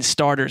yanking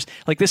starters.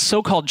 Like this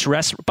so-called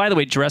dress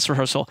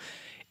rehearsal.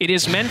 It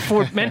is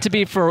meant to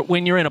be for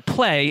when you're in a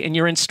play and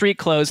you're in street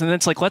clothes, and then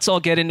it's like, let's all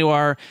get into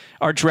our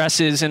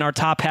dresses and our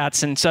top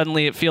hats, and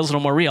suddenly it feels a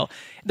little more real.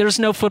 There's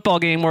no football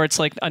game where it's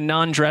like a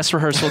non-dress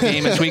rehearsal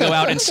game as we go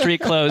out in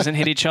street clothes and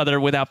hit each other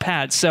without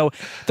pads. So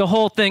the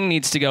whole thing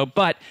needs to go.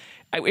 But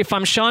if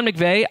I'm Sean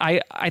McVay,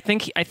 I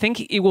think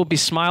it will be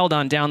smiled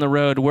on down the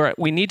road where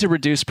we need to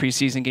reduce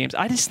preseason games.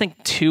 I just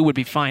think 2 would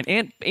be fine.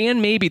 And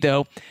maybe,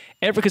 though,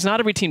 because not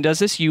every team does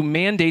this, you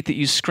mandate that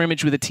you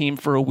scrimmage with a team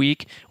for a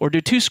week or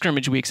do 2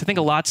 scrimmage weeks. I think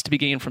a lot's to be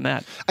gained from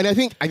that. And I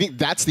think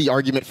that's the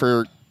argument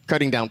for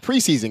cutting down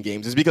preseason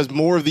games, is because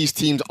more of these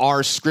teams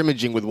are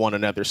scrimmaging with one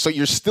another. So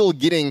you're still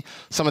getting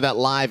some of that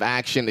live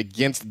action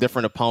against a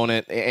different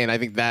opponent. And I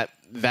think that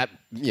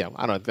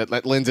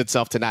lends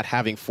itself to not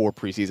having 4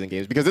 preseason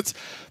games, because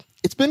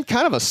it's been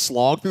kind of a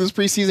slog through this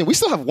preseason. We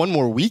still have 1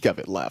 more week of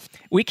it left.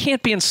 We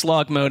can't be in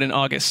slog mode in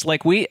August.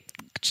 Like, we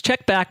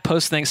check back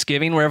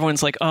post-Thanksgiving where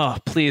everyone's like, oh,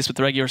 please, with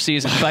the regular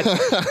season. But,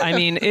 I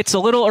mean, it's a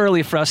little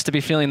early for us to be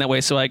feeling that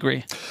way, so I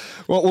agree.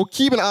 Well, we'll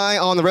keep an eye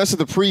on the rest of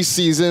the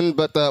preseason,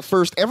 but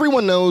first,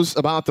 everyone knows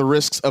about the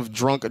risks of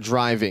drunk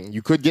driving.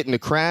 You could get in a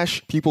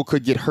crash, people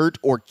could get hurt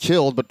or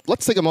killed, but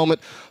let's take a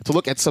moment to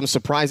look at some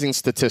surprising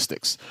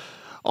statistics.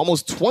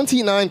 Almost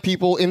 29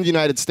 people in the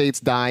United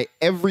States die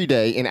every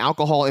day in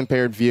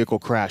alcohol-impaired vehicle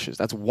crashes.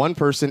 That's 1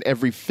 person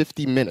every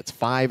 50 minutes,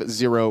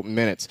 50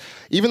 minutes.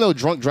 Even though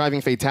drunk driving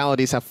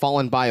fatalities have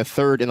fallen by a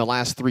third in the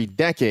last 3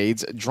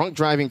 decades, drunk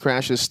driving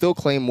crashes still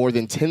claim more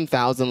than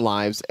 10,000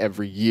 lives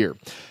every year.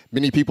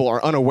 Many people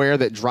are unaware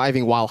that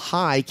driving while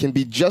high can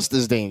be just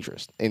as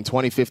dangerous. In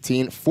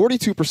 2015,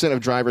 42% of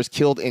drivers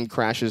killed in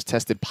crashes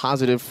tested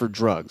positive for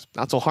drugs.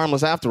 Not so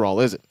harmless after all,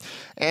 is it?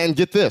 And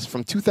get this,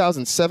 from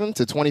 2007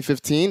 to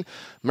 2015,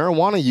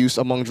 marijuana use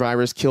among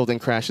drivers killed in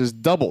crashes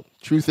doubled.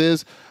 Truth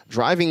is,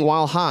 driving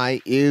while high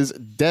is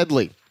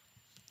deadly.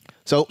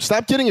 So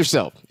stop kidding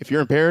yourself. If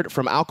you're impaired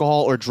from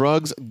alcohol or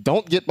drugs,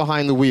 don't get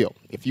behind the wheel.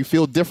 If you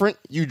feel different,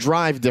 you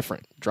drive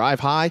different.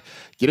 Drive high,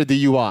 get a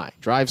DUI.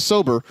 Drive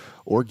sober,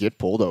 or get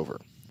pulled over.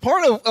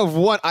 Part of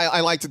what I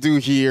like to do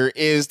here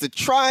is to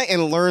try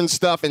and learn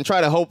stuff and try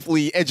to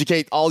hopefully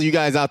educate all you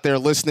guys out there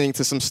listening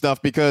to some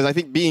stuff, because I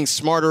think being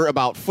smarter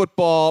about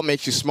football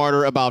makes you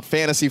smarter about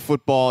fantasy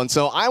football. And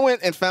so I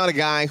went and found a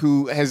guy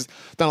who has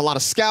done a lot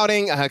of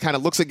scouting, kind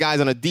of looks at guys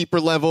on a deeper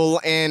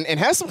level, and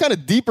has some kind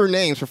of deeper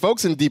names for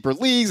folks in deeper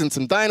leagues and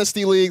some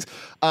dynasty leagues,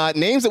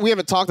 names that we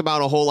haven't talked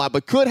about a whole lot,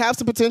 but could have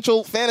some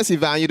potential fantasy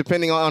value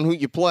depending on who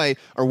you play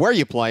or where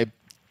you play.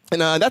 And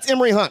that's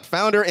Emory Hunt,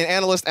 founder and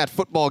analyst at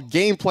Football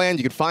Game Plan.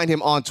 You can find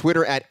him on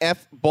Twitter at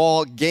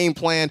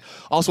FBallGamePlan.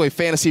 Also a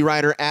fantasy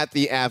writer at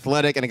The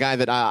Athletic, and a guy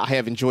that I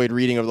have enjoyed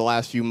reading over the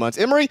last few months.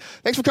 Emory,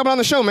 thanks for coming on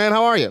the show, man.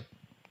 How are you?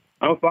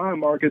 I'm fine,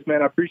 Marcus,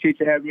 man. I appreciate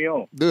you having me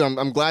on. Dude,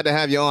 I'm glad to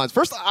have you on.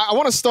 First, I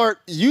want to start.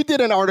 You did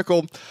an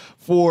article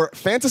for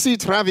Fantasy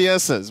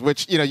Traviesas,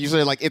 which,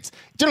 usually it's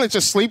generally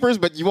just sleepers,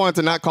 but you wanted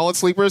to not call it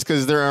sleepers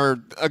because there are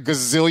a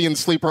gazillion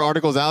sleeper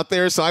articles out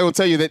there. So I will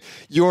tell you that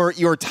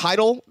your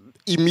title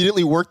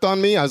immediately worked on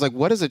me. I was like,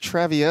 what is a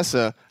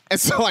Traviesa? And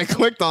so I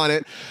clicked on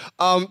it.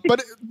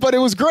 But it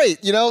was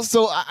great,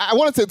 So I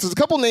wanted to, there's a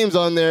couple names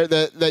on there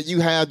that you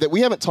had that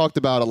we haven't talked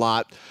about a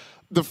lot.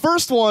 The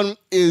first one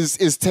is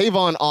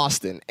Tavon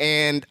Austin.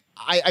 And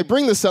I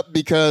bring this up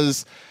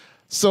because,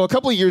 so a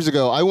couple of years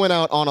ago, I went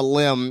out on a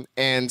limb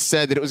and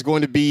said that it was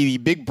going to be the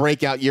big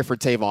breakout year for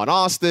Tavon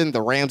Austin.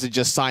 The Rams had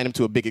just signed him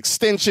to a big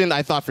extension.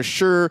 I thought for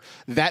sure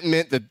that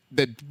meant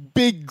that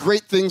big,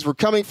 great things were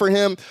coming for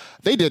him.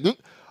 They didn't.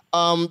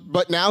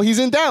 But now he's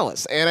in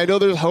Dallas, and I know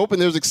there's hope and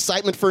there's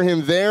excitement for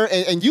him there.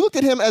 And you look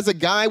at him as a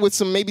guy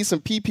with maybe some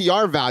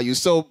PPR value.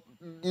 So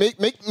make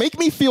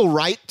me feel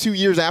right 2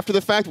 years after the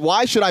fact.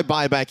 Why should I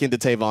buy back into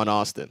Tavon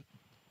Austin?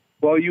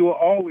 Well, you are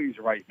always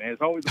right, man.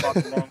 It's always about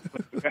the long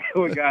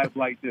with guys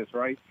like this,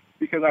 right?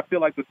 Because I feel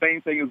like the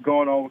same thing is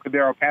going on with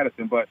Cordarrelle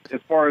Patterson. But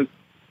as far as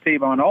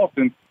Tavon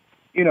Austin,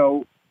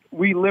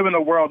 we live in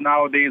a world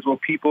nowadays where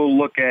people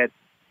look at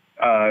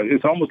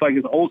it's almost like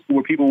it's old school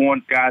where people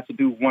want guys to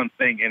do one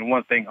thing and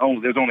one thing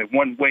only. There's only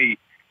one way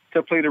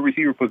to play the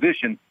receiver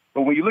position.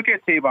 But when you look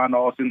at Tavon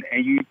Austin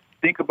and you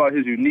think about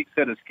his unique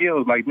set of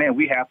skills, like, man,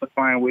 we have to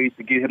find ways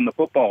to get him the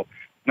football.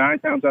 9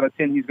 times out of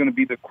 10, he's going to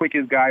be the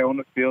quickest guy on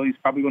the field. He's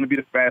probably going to be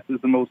the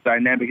fastest, the most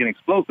dynamic and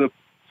explosive.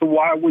 So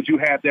why would you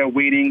have that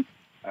waiting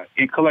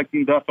and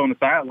collecting dust on the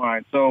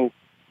sideline? So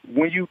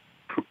when you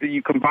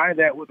combine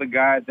that with a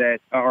guy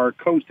or a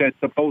coach that's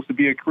supposed to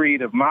be a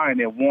creative mind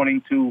and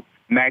wanting to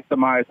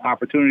maximize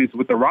opportunities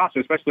with the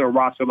roster, especially a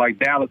roster like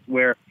Dallas,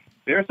 where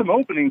there are some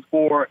openings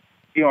for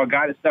a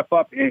guy to step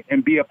up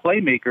and be a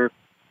playmaker.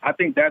 I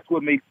think that's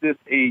what makes this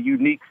a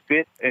unique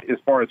fit as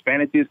far as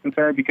fantasy is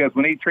concerned, because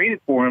when they traded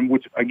for him,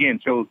 which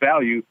again shows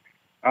value,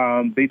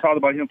 they talked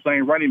about him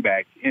playing running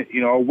back,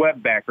 a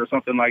web back or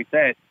something like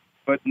that.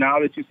 But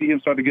now that you see him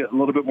start to get a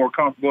little bit more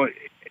comfortable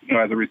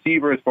as a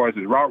receiver, as far as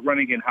his route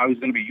running and how he's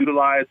going to be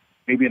utilized,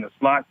 maybe in the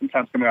slot,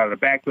 sometimes coming out of the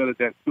backfield as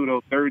that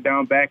pseudo third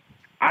down back.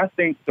 I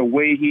think the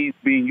way he's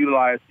being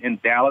utilized in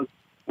Dallas,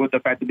 with the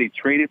fact that they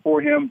traded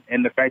for him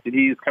and the fact that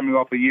he is coming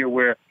off a year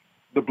where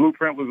the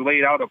blueprint was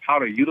laid out of how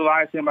to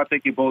utilize him, I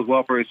think it bodes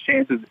well for his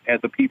chances as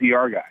a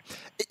PPR guy.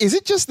 Is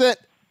it just that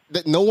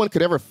no one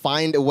could ever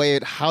find a way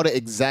at how to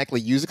exactly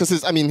use it? Because,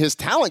 his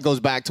talent goes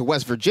back to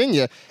West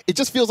Virginia. It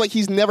just feels like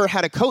he's never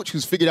had a coach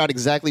who's figured out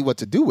exactly what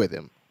to do with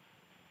him.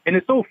 And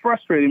it's so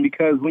frustrating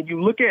because when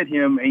you look at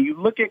him and you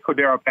look at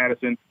Cordero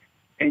Patterson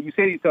and you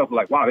say to yourself,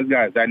 like, wow, this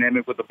guy is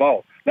dynamic with the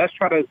ball. Let's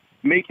try to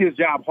make his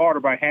job harder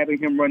by having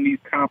him run these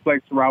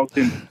complex routes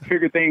and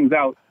figure things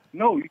out.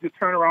 No, you just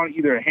turn around and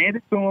either hand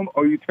it to him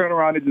or you turn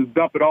around and just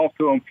dump it off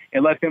to him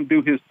and let him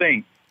do his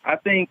thing. I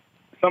think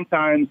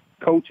sometimes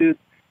coaches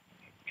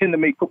tend to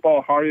make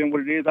football harder than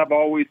what it is. I've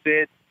always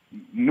said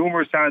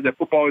numerous times that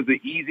football is an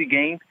easy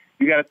game.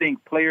 You got to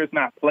think players,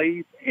 not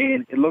plays.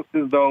 And it looks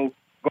as though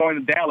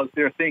going to Dallas,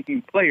 they're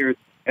thinking players.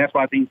 And that's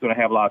why I think he's going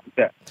to have a lot of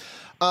success.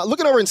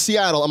 Looking over in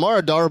Seattle,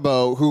 Amara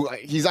Darboh, who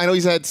I know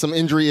he's had some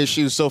injury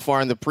issues so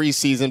far in the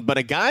preseason, but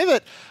a guy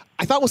that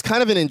I thought was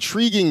kind of an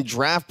intriguing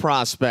draft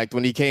prospect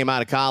when he came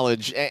out of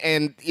college.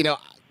 And you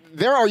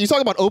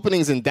talk about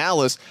openings in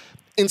Dallas.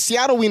 In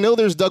Seattle, we know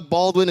there's Doug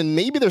Baldwin and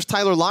maybe there's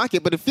Tyler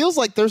Lockett, but it feels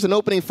like there's an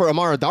opening for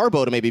Amara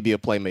Darboh to maybe be a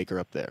playmaker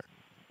up there.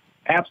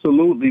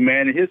 Absolutely,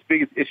 man. And his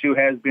biggest issue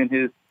has been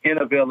his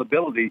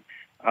unavailability.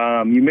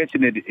 You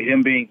mentioned it,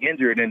 him being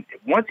injured. And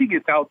once he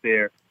gets out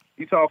there,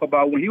 you talk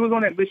about when he was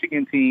on that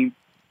Michigan team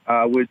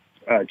with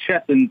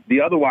Chesson,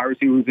 the other wide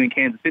receiver who's in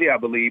Kansas City, I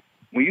believe.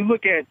 When you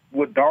look at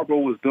what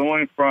Darboh was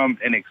doing from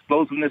an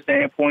explosiveness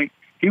standpoint,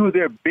 he was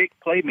their big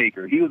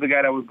playmaker. He was the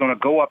guy that was going to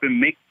go up and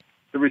make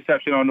the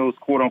reception on those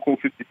quote-unquote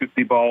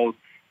 50-50 balls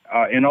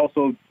and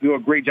also do a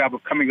great job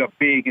of coming up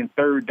big in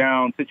third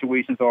down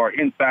situations or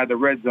inside the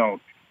red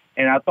zone.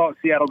 And I thought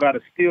Seattle got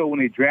a steal when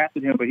they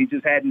drafted him, but he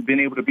just hadn't been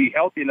able to be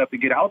healthy enough to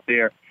get out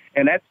there.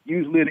 And that's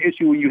usually an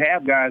issue when you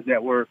have guys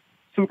that were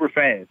super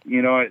fast.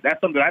 That's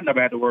something I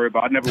never had to worry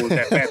about. I never was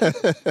that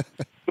fast.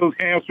 Those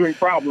hamstring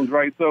problems,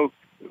 right? So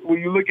when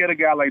you look at a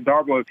guy like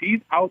Darboh, if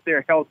he's out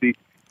there healthy,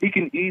 he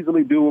can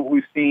easily do what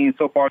we've seen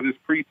so far this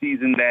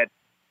preseason that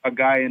a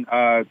guy in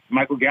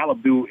Michael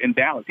Gallup do in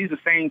Dallas. He's the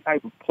same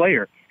type of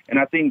player. And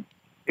I think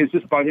it's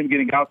just about him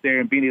getting out there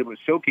and being able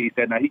to showcase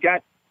that. Now, he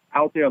got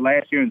out there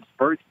last year in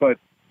spurts, but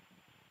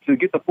to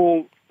get the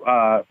full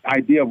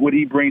idea of what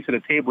he brings to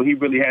the table, he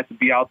really has to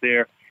be out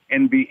there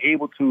and be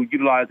able to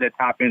utilize that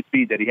top-end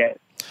speed that he has.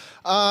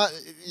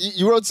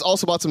 You wrote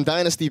also about some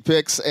dynasty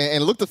picks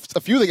and looked at a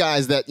few of the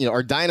guys that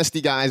are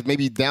dynasty guys,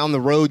 maybe down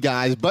the road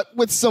guys, but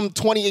with some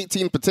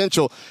 2018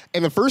 potential.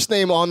 And the first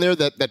name on there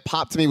that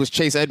popped to me was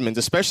Chase Edmonds,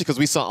 especially because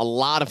we saw a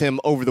lot of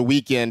him over the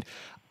weekend.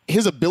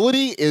 His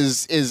ability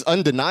is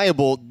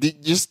undeniable.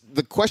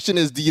 The question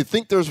is, do you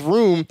think there's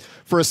room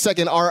for a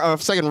second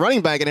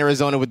running back in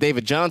Arizona with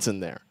David Johnson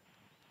there?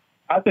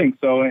 I think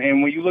so.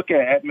 And when you look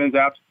at Edmonds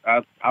out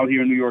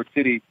here in New York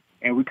City,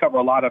 and we cover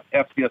a lot of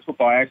FCS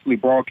football, I actually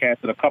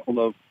broadcasted a couple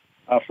of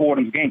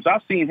Fordham's games.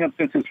 I've seen him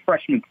since his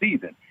freshman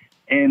season.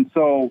 And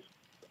so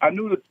I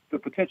knew the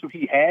potential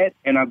he had,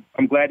 and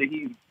I'm glad that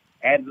he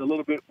added a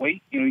little bit of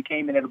weight. He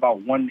came in at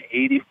about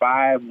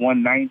 185,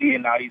 190,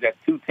 and now he's at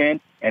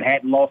 210 and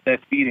hadn't lost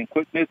that speed and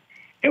quickness.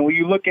 And when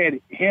you look at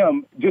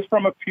him, just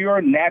from a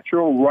pure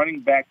natural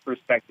running back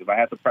perspective, I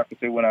have to preface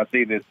it when I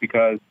say this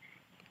because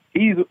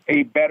he's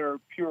a better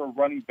pure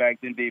running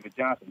back than David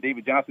Johnson.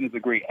 David Johnson is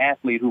a great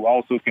athlete who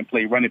also can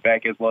play running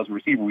back as well as a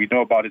receiver. We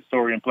know about his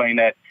story in playing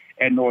that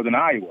at Northern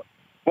Iowa.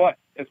 But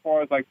as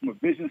far as from a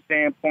vision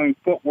standpoint,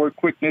 footwork,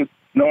 quickness,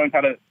 knowing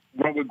how to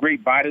run with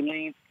great body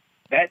lean,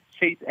 that's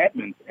Chase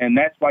Edmonds. And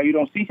that's why you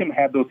don't see him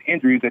have those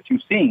injuries that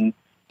you've seen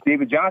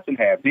David Johnson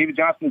have. David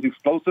Johnson is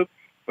explosive,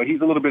 but he's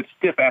a little bit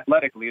stiff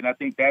athletically. And I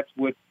think that's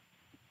what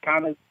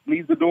kind of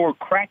leaves the door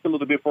cracked a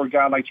little bit for a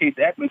guy like Chase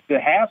Edmonds to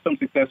have some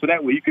success. So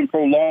that way you can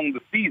prolong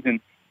the season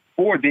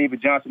for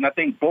David Johnson. I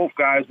think both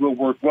guys will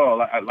work well.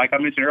 Like I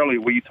mentioned earlier,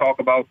 where you talk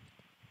about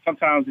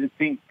sometimes it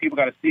seems people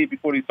got to see it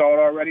before they saw it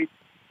already.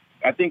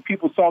 I think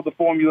people saw the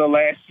formula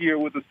last year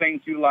with the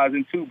Saints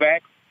utilizing two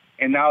backs,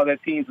 and now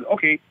that team's,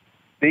 okay,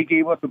 they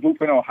gave us the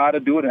blueprint on how to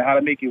do it and how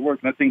to make it work.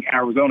 And I think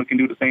Arizona can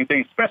do the same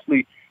thing,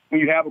 especially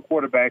when you have a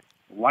quarterback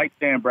like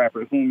Sam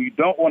Bradford, whom you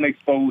don't want to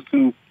expose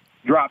to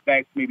drop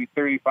backs maybe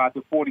 35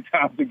 to 40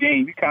 times a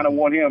game. You kind of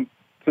want him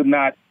to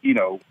not,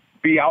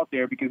 be out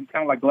there because he's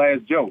kind of like Glass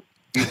Joe.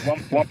 He's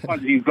one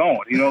punch, he's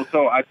gone,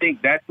 So I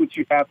think that's what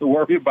you have to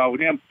worry about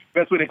with him.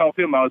 Best way to help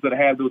him out is to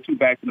have those two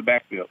backs in the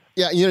backfield.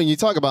 Yeah, you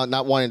talk about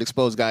not wanting to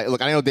expose guys.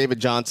 Look, I know David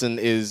Johnson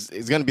is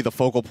going to be the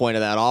focal point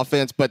of that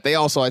offense, but they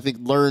also, I think,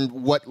 learned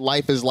what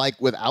life is like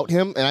without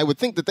him, and I would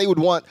think that they would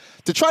want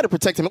to try to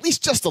protect him at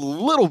least just a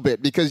little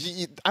bit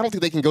because I don't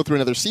think they can go through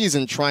another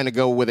season trying to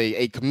go with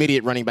a committee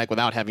at running back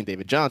without having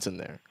David Johnson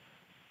there.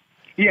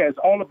 Yeah, it's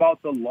all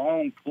about the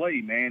long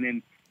play, man,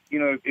 and,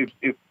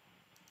 if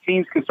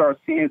teams can start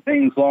seeing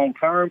things long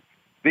term,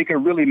 they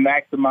could really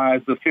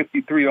maximize the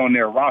 53 on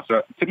their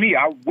roster. To me,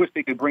 I wish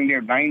they could bring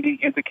their 90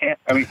 into camp.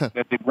 I mean,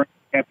 that they bring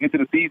camp into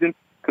the season,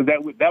 because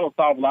that will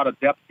solve a lot of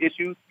depth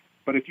issues.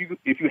 But if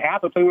you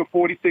have to play with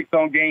 46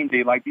 on game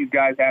day like these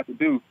guys have to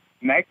do,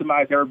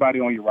 maximize everybody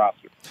on your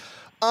roster.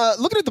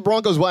 Looking at the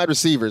Broncos wide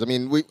receivers, I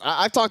mean,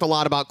 I've talked a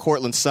lot about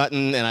Cortland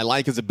Sutton, and I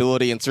like his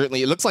ability, and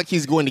certainly it looks like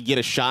he's going to get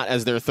a shot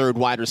as their third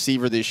wide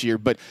receiver this year.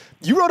 But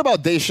you wrote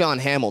about Deshaun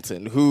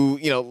Hamilton, who,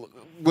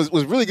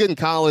 was really good in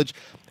college.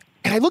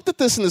 And I looked at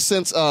this in the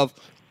sense of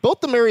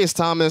both Demaryius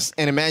Thomas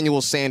and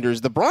Emmanuel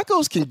Sanders, the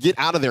Broncos can get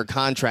out of their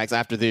contracts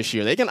after this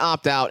year. They can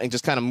opt out and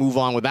just kind of move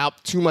on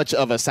without too much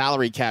of a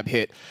salary cap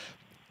hit.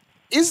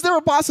 Is there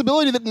a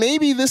possibility that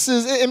maybe this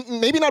is,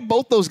 maybe not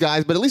both those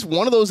guys, but at least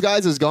one of those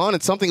guys is gone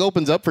and something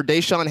opens up for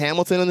Deshaun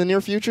Hamilton in the near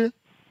future?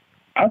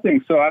 I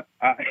think so.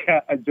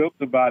 I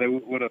joked about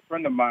it with a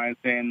friend of mine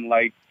saying,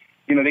 like,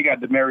 they got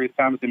Demaryius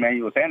Thomas and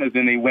Emmanuel Sanders,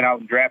 and they went out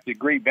and drafted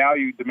great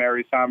value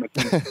Demaryius Thomas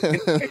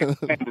and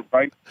Sanders,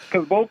 right?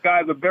 Because both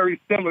guys are very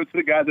similar to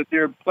the guys that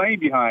they're playing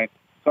behind.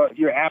 So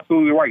you're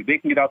absolutely right. They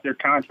can get out their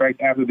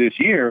contract after this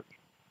year.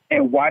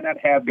 And why not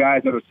have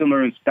guys that are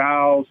similar in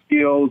style,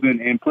 skills,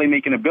 and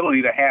playmaking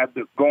ability to have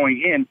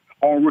going in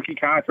on rookie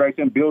contracts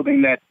and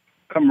building that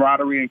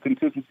camaraderie and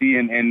consistency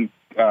and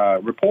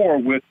rapport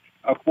with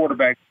a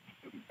quarterback?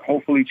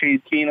 Hopefully,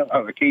 Case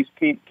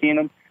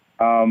Keenum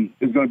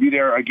is going to be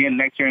there again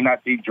next year, and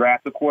not they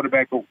draft a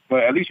quarterback,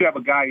 but at least you have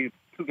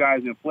two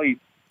guys in place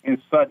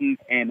in Sutton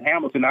and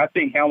Hamilton. I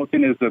think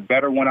Hamilton is the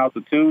better one out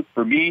the two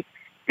for me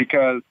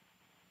because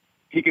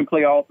he can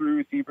play all three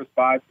receiver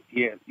spots.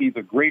 He's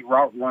a great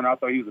route runner. I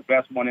thought he was the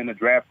best one in the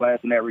draft class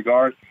in that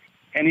regard.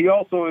 And he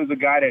also is a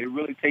guy that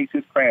really takes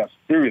his craft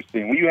seriously.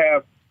 And when you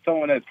have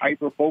someone that's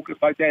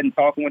hyper-focused like that and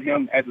talking with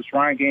him at the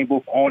Shrine game,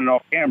 both on and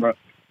off camera,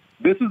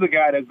 this is a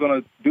guy that's going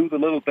to do the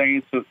little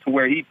things to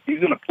where he's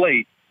going to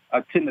play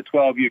a 10 to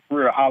 12-year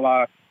career a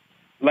la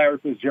Larry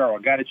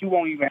Fitzgerald, a guy that you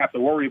won't even have to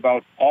worry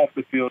about off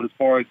the field as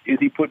far as is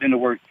he putting in the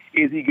work,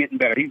 is he getting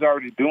better. He's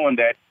already doing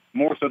that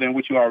more so than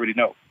what you already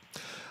know.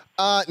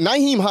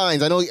 Nyheim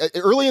Hines, I know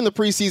early in the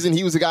preseason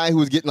he was a guy who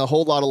was getting a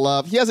whole lot of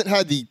love. He hasn't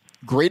had the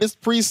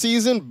greatest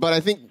preseason, but I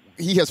think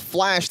he has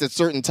flashed at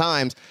certain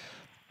times.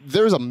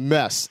 There's a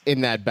mess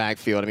in that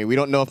backfield. I mean, we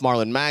don't know if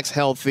Marlon Mack's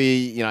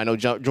healthy. I know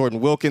Jordan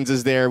Wilkins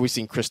is there. We've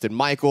seen Kristen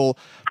Michael.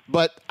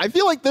 But I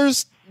feel like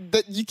that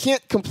you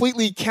can't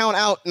completely count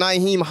out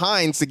Nyheim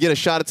Hines to get a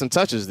shot at some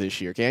touches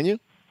this year, can you?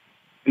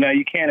 No,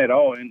 you can't at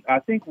all. And I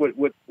think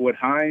with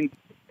Hines,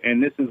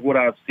 and this is what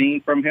I've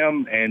seen from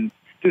him, and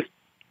just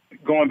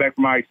going back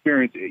from my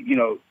experience,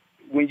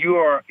 when you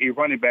are a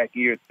running back,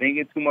 you're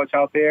thinking too much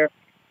out there.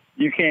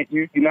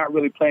 You're not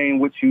really playing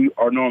what you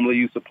are normally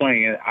used to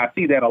playing. And I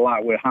see that a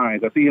lot with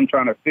Hines. I see him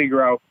trying to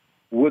figure out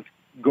what's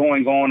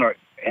going on, or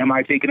am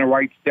I taking the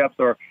right steps,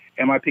 or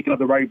am I picking up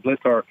the right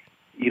blitz, or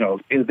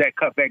is that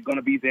cutback going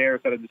to be there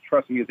instead of just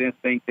trusting his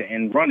instinct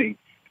and running?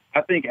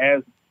 I think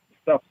as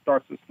stuff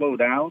starts to slow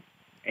down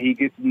and he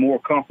gets more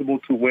comfortable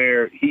to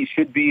where he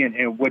should be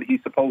and what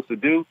he's supposed to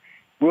do,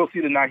 we'll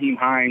see the Nyheim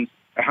Hines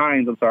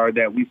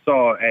that we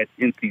saw at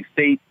NC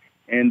State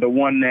and the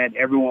one that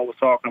everyone was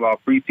talking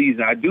about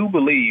preseason. I do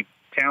believe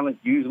talent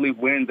usually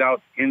wins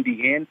out in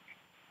the end,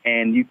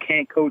 and you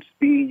can't coach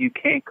speed, you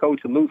can't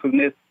coach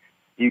elusiveness,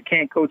 you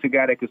can't coach a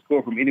guy that can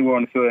score from anywhere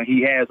on the field, and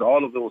he has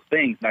all of those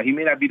things. Now, he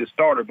may not be the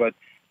starter, but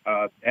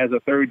as a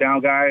third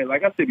down guy,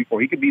 like I said before,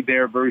 he could be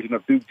their version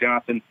of Duke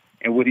Johnson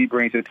and what he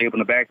brings to the table in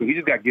the backfield. He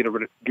just got to get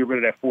rid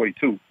of that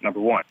 42, number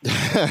one.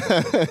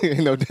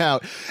 No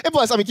doubt. And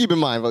plus, I mean, keep in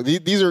mind,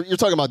 you're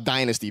talking about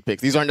dynasty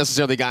picks. These aren't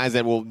necessarily guys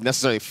that will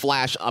necessarily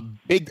flash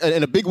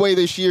in a big way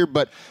this year,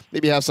 but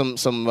maybe have some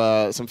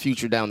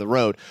future down the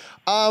road.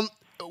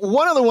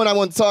 One other one I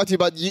want to talk to you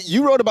about,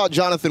 you wrote about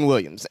Jonathan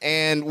Williams,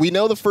 and we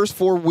know the first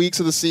 4 weeks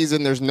of the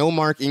season, there's no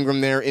Mark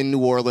Ingram there in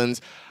New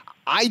Orleans.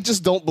 I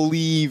just don't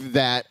believe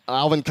that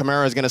Alvin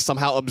Kamara is going to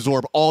somehow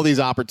absorb all these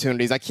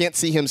opportunities. I can't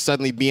see him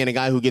suddenly being a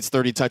guy who gets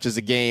 30 touches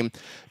a game.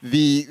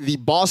 The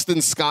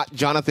Boston Scott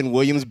Jonathan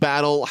Williams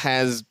battle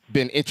has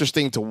been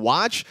interesting to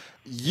watch.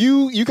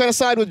 You kind of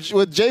side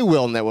with Jay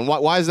Will in that one.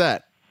 Why is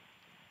that?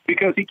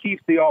 Because he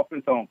keeps the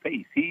offense on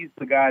pace. He's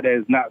the guy that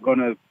is not going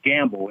to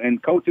gamble.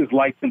 And coaches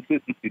like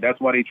consistency. That's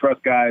why they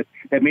trust guys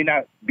that may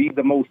not be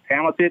the most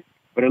talented,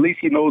 but at least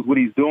he knows what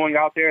he's doing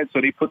out there.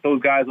 So they put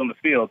those guys on the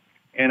field.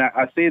 And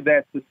I say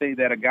that to say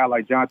that a guy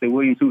like Jonathan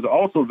Williams, who's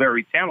also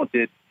very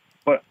talented,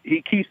 but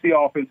he keeps the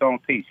offense on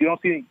pace. You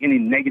don't see any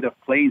negative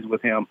plays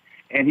with him.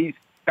 And he's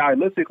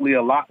stylistically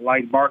a lot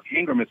like Mark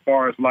Ingram as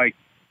far as like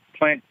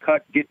plant,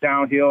 cut, get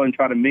downhill, and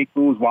try to make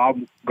moves while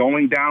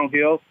going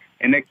downhill.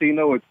 And next thing you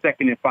know, it's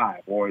 2nd and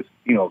 5, or it's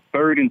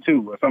 3rd and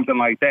 2, or something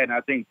like that. And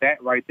I think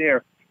that right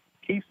there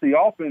keeps the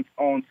offense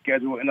on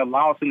schedule and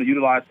allows him to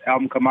utilize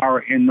Alvin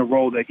Kamara in the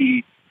role that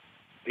he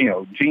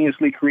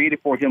geniusly created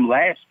for him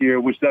last year,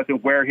 which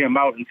doesn't wear him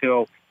out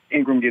until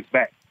Ingram gets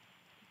back.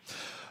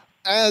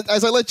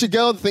 As I let you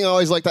go, the thing I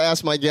always like to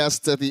ask my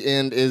guests at the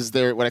end is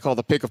their what I call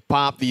the pick of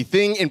pop, the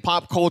thing in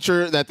pop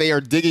culture that they are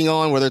digging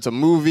on, whether it's a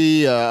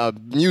movie,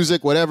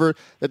 music, whatever,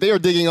 that they are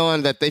digging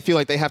on that they feel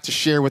like they have to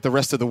share with the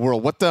rest of the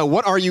world.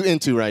 What are you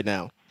into right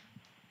now?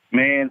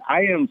 Man,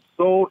 I am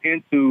so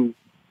into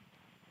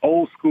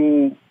old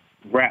school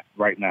rap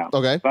right now.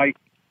 Okay. Like,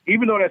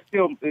 even though that's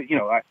still,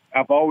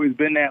 I've always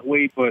been that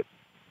way, but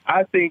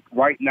I think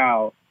right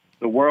now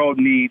the world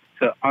needs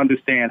to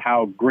understand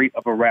how great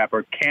of a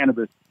rapper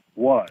Cannabis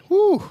was.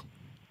 Whew.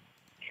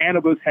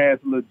 Cannabis has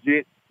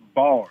legit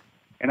bars.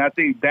 And I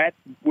think that's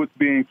what's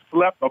being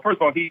slept. Well, first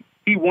of all, he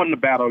won the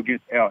battle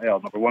against LL,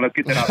 number one. Let's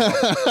get that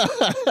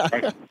out.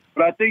 Right?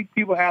 But I think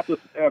people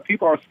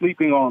are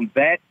sleeping on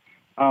that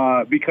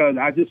because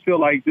I just feel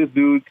like this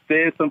dude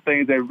says some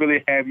things that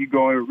really have you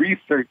go and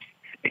research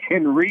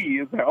and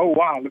read. It's like, oh,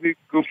 wow, let me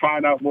go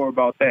find out more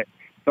about that.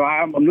 So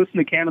I'm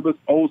listening to Cannabis,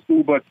 old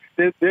school, but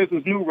there's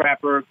this new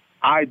rapper,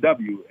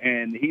 IW,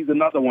 and he's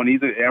another one.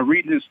 I'm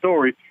reading his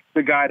story.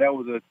 The guy that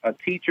was a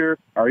teacher,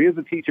 or is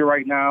a teacher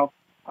right now,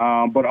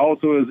 but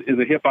also is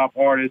a hip-hop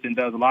artist and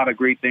does a lot of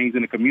great things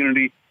in the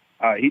community.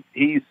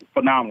 He's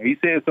phenomenal. He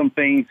says some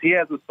things. He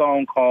has a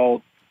song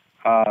called,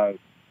 I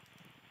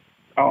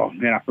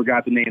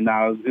forgot the name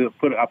now. I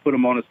put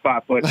him on the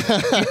spot, but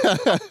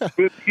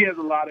he has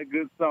a lot of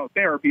good songs.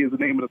 Therapy is the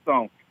name of the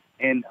song.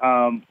 And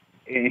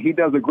he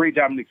does a great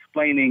job in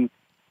explaining,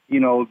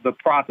 the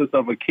process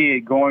of a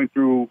kid going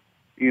through,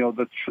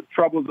 the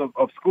troubles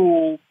of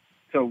school,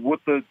 to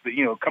what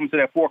comes to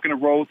that fork in the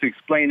road, to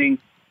explaining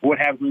what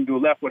happens when you go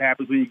left, what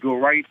happens when you go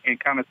right, and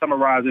kind of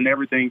summarizing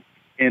everything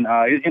in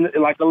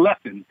like a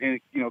lesson,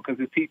 because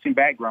it's teaching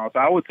background. So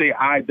I would say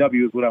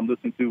IW is what I'm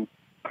listening to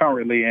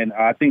currently, and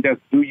I think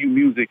that's Do You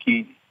Music.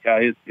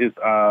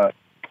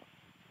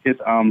 His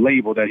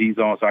label that he's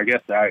on. So I guess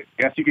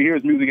you can hear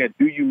his music at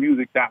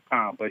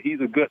doyoumusic.com. But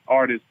he's a good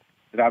artist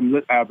that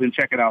I've been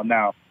checking out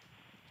now.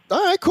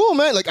 All right, cool,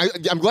 man. Like,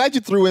 I'm glad you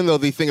threw in, though,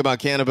 the thing about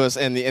Cannabis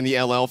and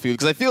the LL feud,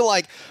 because I feel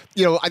like,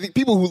 I think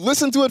people who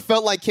listened to it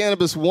felt like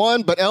Cannabis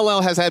won, but LL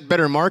has had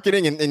better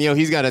marketing, and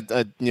he's got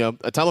a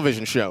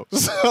television show.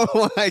 So,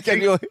 like, I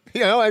feel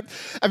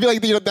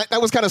like that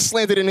was kind of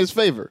slanted in his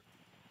favor.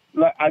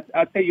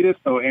 I tell you this,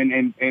 though,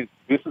 and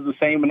this is the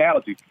same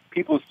analogy.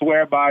 People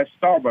swear by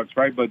Starbucks,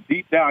 right? But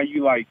deep down,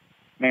 you like,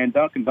 man,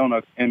 Dunkin'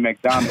 Donuts and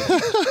McDonald's.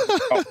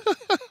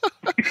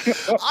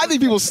 I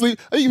think people sleep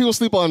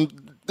on.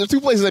 There's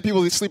two places that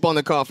people sleep on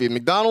the coffee: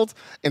 McDonald's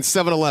and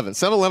 7-Eleven.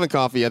 7-Eleven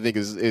coffee, I think,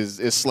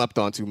 is slept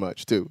on too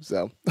much too.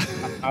 So,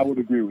 I would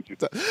agree with you.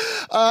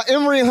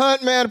 Emory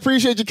Hunt, man,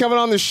 appreciate you coming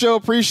on the show.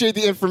 Appreciate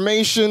the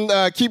information.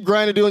 Keep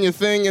grinding, doing your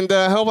thing, and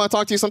hope I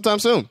talk to you sometime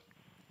soon.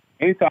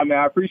 Anytime, man.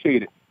 I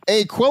appreciate it.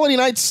 A quality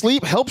night's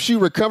sleep helps you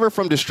recover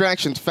from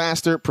distractions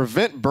faster,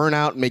 prevent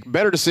burnout, make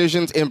better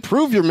decisions,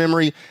 improve your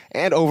memory,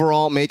 and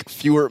overall make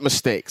fewer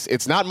mistakes.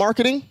 It's not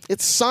marketing,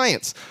 it's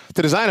science.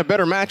 To design a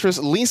better mattress,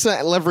 Leesa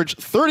leveraged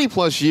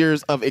 30-plus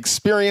years of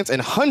experience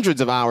and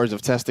hundreds of hours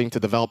of testing to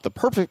develop the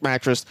perfect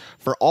mattress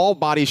for all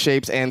body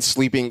shapes and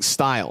sleeping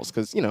styles.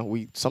 Because,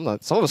 some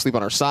of us sleep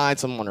on our side,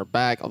 some on our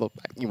back, although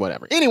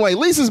whatever. Anyway,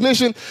 Leesa's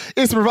mission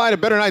is to provide a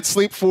better night's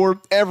sleep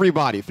for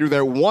everybody. Through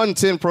their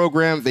 110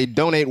 program, they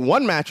donate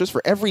one mattress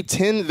for every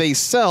 10 they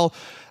sell.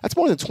 That's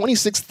more than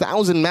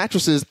 26,000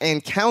 mattresses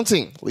and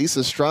counting.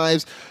 Leesa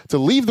strives to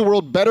leave the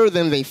world better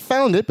than they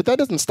found it, but that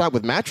doesn't stop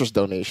with mattress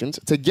donations.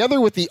 Together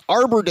with the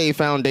Arbor Day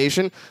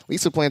Foundation,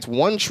 Leesa plants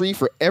one tree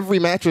for every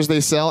mattress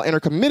they sell and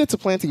are committed to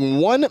planting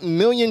 1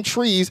 million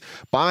trees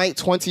by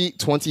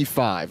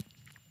 2025.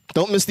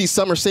 Don't miss these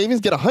summer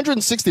savings. Get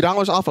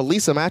 $160 off a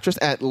Leesa mattress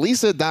at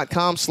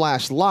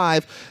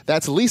leesa.com/live.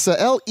 That's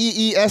Leesa,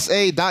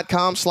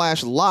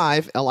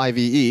 LEESA.com/live,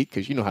 LIVE,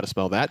 because you know how to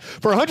spell that,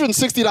 for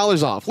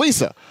 $160 off.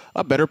 Leesa,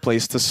 a better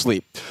place to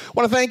sleep.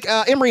 Want to thank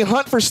Emory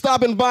Hunt for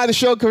stopping by the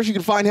show. Of course, you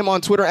can find him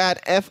on Twitter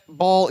at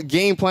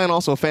FBallGamePlan,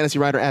 also a fantasy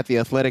writer at The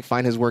Athletic.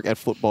 Find his work at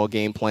Football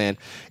Game Plan.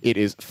 It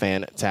is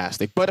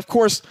fantastic. But, of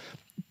course,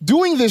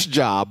 doing this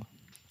job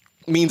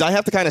means I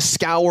have to kind of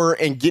scour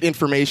and get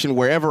information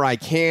wherever I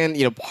can.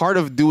 Part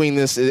of doing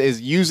this is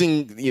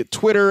using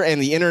Twitter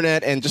and the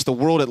internet and just the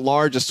world at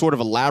large as sort of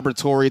a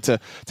laboratory to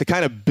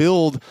kind of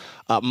build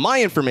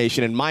my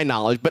information and my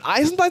knowledge. But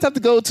I sometimes have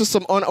to go to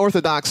some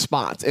unorthodox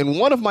spots. And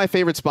one of my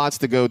favorite spots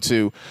to go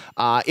to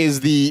is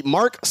the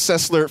Mark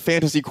Sessler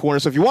Fantasy Corner.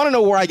 So if you want to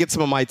know where I get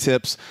some of my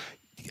tips,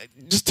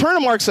 just turn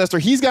to Mark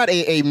Sessler. He's got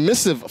a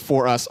missive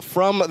for us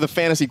from the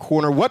Fantasy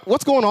Corner.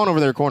 What's going on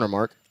over there, Corner,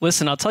 Mark?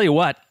 Listen, I'll tell you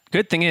what.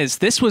 Good thing is,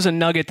 this was a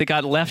nugget that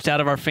got left out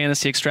of our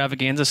fantasy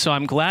extravaganza, so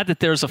I'm glad that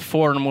there's a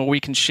forum where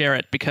we can share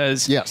it,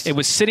 because It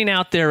was sitting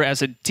out there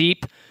as a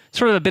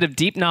bit of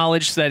deep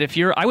knowledge that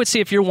I would say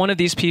if you're one of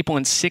these people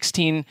in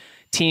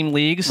 16-team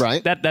leagues,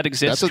 right, that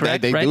exists,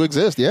 correct? They do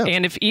exist, yeah.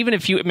 And even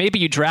if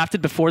you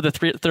drafted before the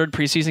third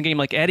preseason game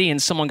like Eddie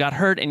and someone got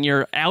hurt and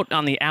you're out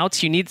on the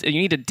outs, you need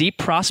a deep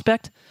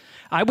prospect.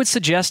 I would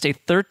suggest a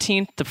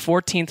 13th to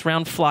 14th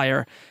round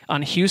flyer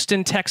on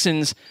Houston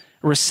Texans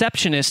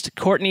receptionist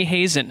Courtney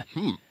Hazen.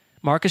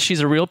 Marcus, she's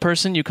a real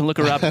person. You can look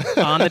her up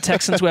on the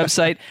Texans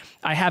website.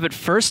 I have it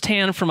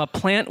firsthand from a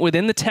plant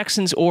within the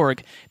Texans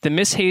org that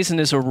Miss Hazen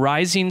is a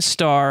rising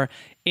star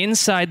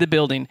inside the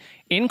building.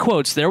 In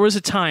quotes, there was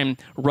a time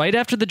right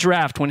after the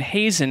draft when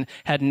Hazen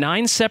had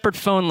 9 separate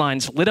phone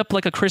lines lit up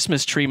like a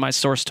Christmas tree, my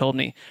source told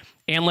me.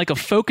 And like a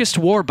focused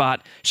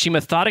warbot, she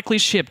methodically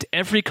shipped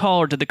every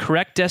caller to the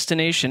correct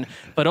destination,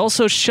 but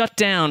also shut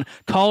down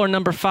caller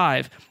number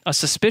 5, a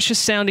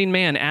suspicious-sounding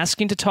man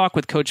asking to talk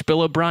with Coach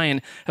Bill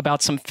O'Brien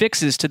about some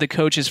fixes to the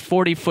coach's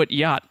 40-foot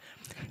yacht.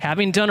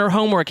 Having done her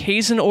homework,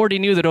 Hazen already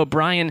knew that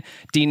O'Brien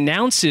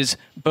denounces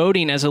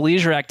boating as a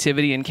leisure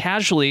activity and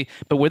casually,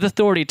 but with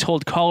authority,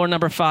 told caller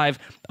number 5,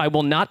 "I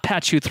will not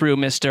patch you through,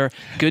 mister.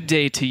 Good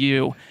day to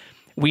you."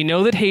 We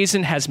know that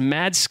Hazen has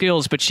mad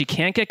skills, but she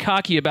can't get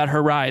cocky about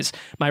her rise.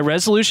 My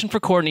resolution for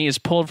Courtney is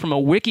pulled from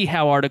a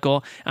WikiHow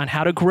article on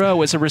how to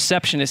grow as a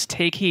receptionist.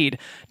 Take heed.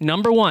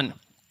 Number 1,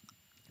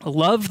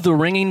 love the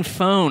ringing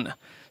phone.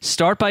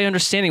 Start by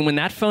understanding when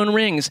that phone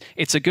rings,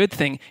 it's a good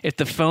thing. If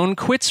the phone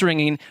quits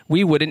ringing,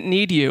 we wouldn't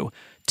need you.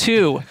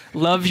 2,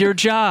 love your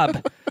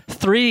job.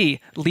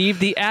 3, leave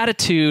the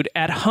attitude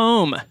at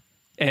home,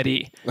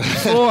 Eddie.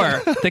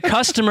 4, the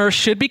customer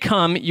should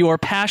become your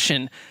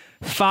passion.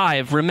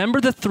 5,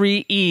 remember the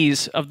 3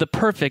 E's of the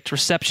perfect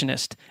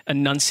receptionist.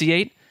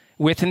 Enunciate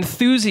with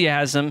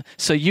enthusiasm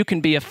so you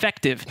can be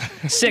effective.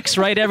 6,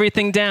 write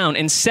everything down.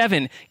 And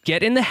 7,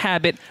 get in the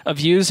habit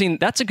of using,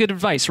 that's a good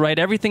advice, write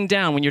everything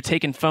down when you're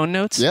taking phone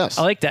notes. Yes.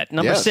 I like that.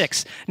 Number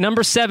 6.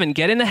 Number 7,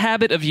 get in the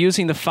habit of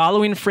using the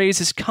following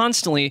phrases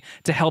constantly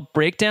to help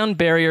break down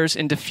barriers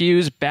and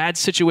diffuse bad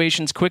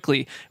situations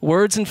quickly.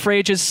 Words and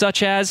phrases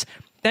such as,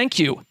 thank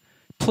you,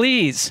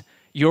 please,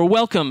 you're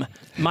welcome,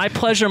 my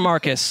pleasure,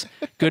 Marcus,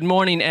 good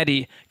morning,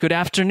 Eddie, good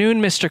afternoon,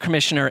 Mr.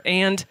 Commissioner,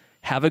 and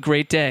have a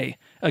great day.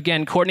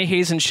 Again, Courtney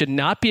Hazen should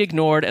not be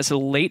ignored as a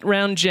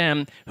late-round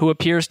gem who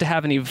appears to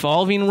have an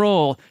evolving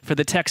role for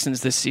the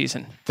Texans this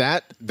season.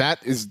 That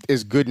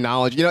is good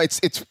knowledge. You know,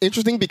 it's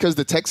interesting because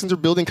the Texans are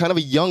building kind of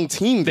a young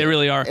team. They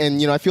really are.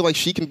 And, you know, I feel like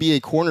she can be a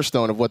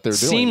cornerstone of what they're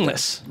doing.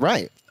 Seamless.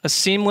 Right. A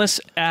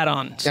seamless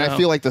add-on. So. And I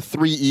feel like the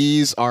 3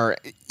 E's are,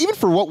 even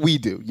for what we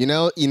do, you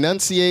know,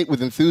 enunciate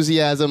with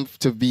enthusiasm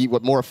to be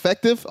more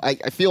effective. I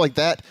feel like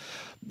that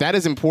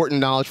is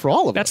important knowledge for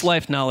all of us. That's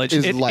life knowledge.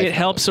 It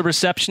helps a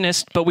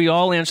receptionist, but we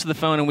all answer the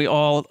phone and we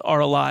all are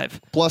alive.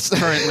 Plus,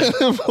 currently.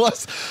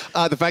 plus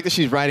the fact that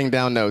she's writing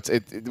down notes,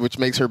 which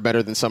makes her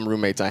better than some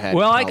roommates I had.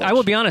 Well, I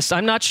will be honest.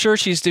 I'm not sure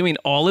she's doing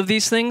all of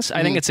these things.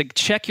 I think it's a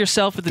check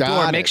yourself at the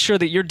door. Make sure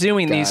that you're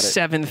doing these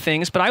 7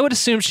 things. But I would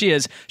assume she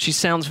is. She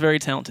sounds very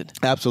talented.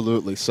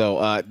 Absolutely. So,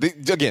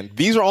 again,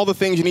 these are all the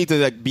things you need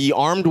to be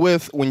armed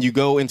with when you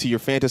go into your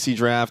fantasy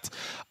draft.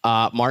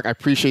 Mark, I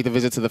appreciate the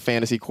visit to the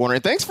Fantasy Corner.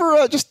 And thanks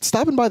for just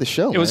stopping by the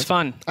show. It was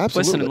fun.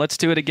 Absolutely. Listen, let's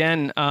do it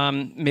again,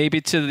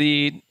 maybe to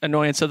the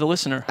annoyance of the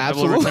listener.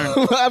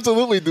 Absolutely.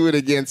 Absolutely do it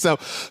again. So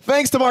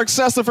thanks to Mark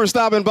Sessler for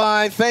stopping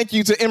by. Thank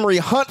you to Emery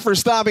Hunt for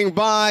stopping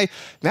by.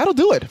 That'll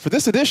do it for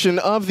this edition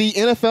of the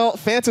NFL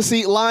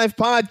Fantasy Live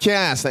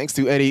Podcast. Thanks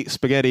to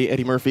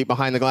Eddie Murphy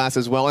behind the glass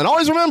as well. And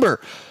always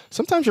remember,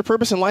 sometimes your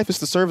purpose in life is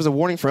to serve as a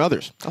warning for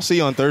others. I'll see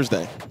you on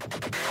Thursday.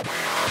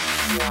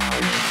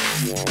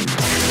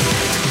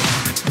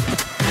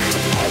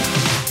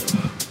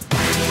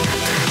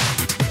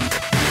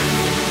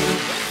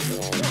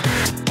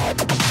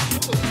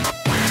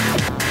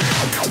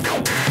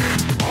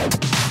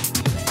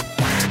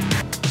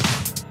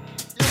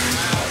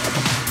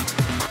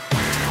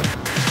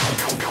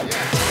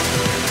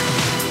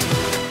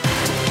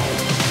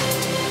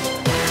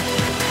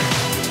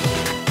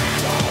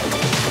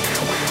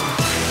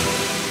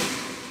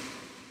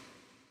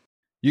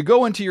 You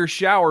go into your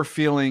shower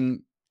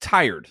feeling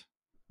tired,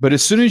 but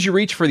as soon as you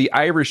reach for the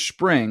Irish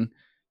Spring,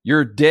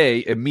 your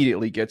day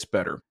immediately gets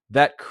better.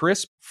 That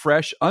crisp,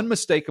 fresh,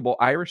 unmistakable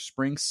Irish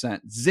Spring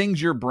scent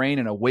zings your brain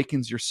and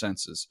awakens your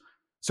senses.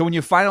 So when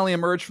you finally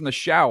emerge from the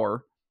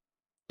shower,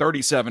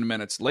 37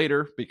 minutes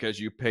later, because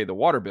you pay the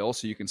water bill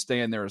so you can stay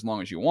in there as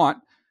long as you want,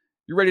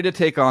 you're ready to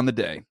take on the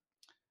day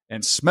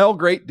and smell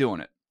great doing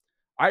it.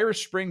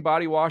 Irish Spring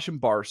Body Wash and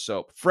Bar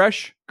Soap.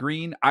 Fresh,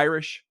 green,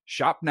 Irish.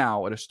 Shop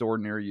now at a store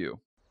near you.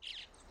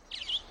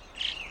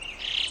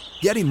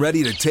 Getting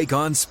ready to take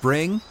on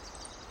spring?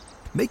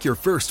 Make your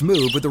first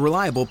move with the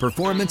reliable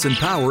performance and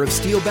power of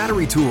Steel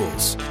battery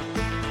tools.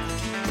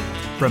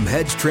 From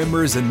hedge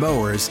trimmers and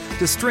mowers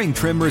to string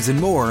trimmers and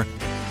more,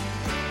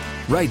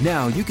 right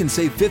now you can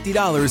save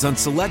 $50 on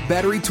select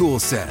battery tool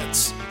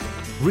sets.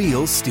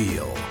 Real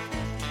Steel.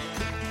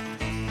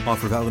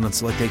 Offer valid on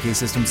select AK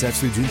system sets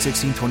through June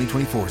 16,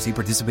 2024. See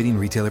participating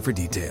retailer for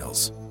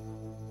details.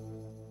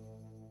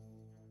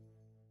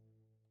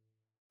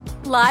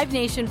 Live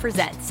Nation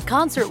presents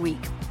Concert Week.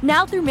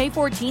 Now through May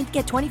 14th,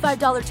 get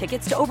 $25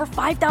 tickets to over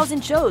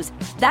 5,000 shows.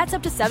 That's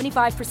up to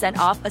 75%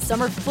 off a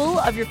summer full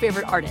of your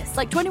favorite artists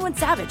like 21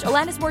 Savage,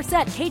 Alanis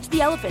Morissette, Cage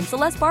the Elephant,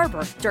 Celeste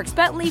Barber, Dierks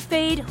Bentley,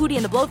 Fade, Hootie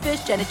and the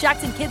Blowfish, Janet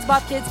Jackson, Kids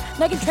Bop Kids,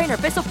 Meghan Trainor,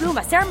 Bissell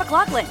Pluma, Sarah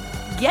McLachlan.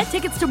 Get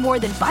tickets to more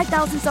than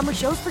 5,000 summer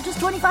shows for just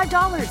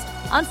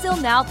 $25. On sale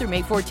now through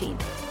May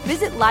 14th.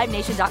 Visit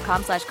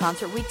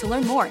LiveNation.com/Concert Week to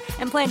learn more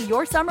and plan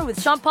your summer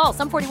with Sean Paul,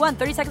 Sum 41,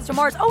 30 Seconds to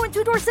Mars, and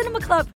Two Door Cinema Club.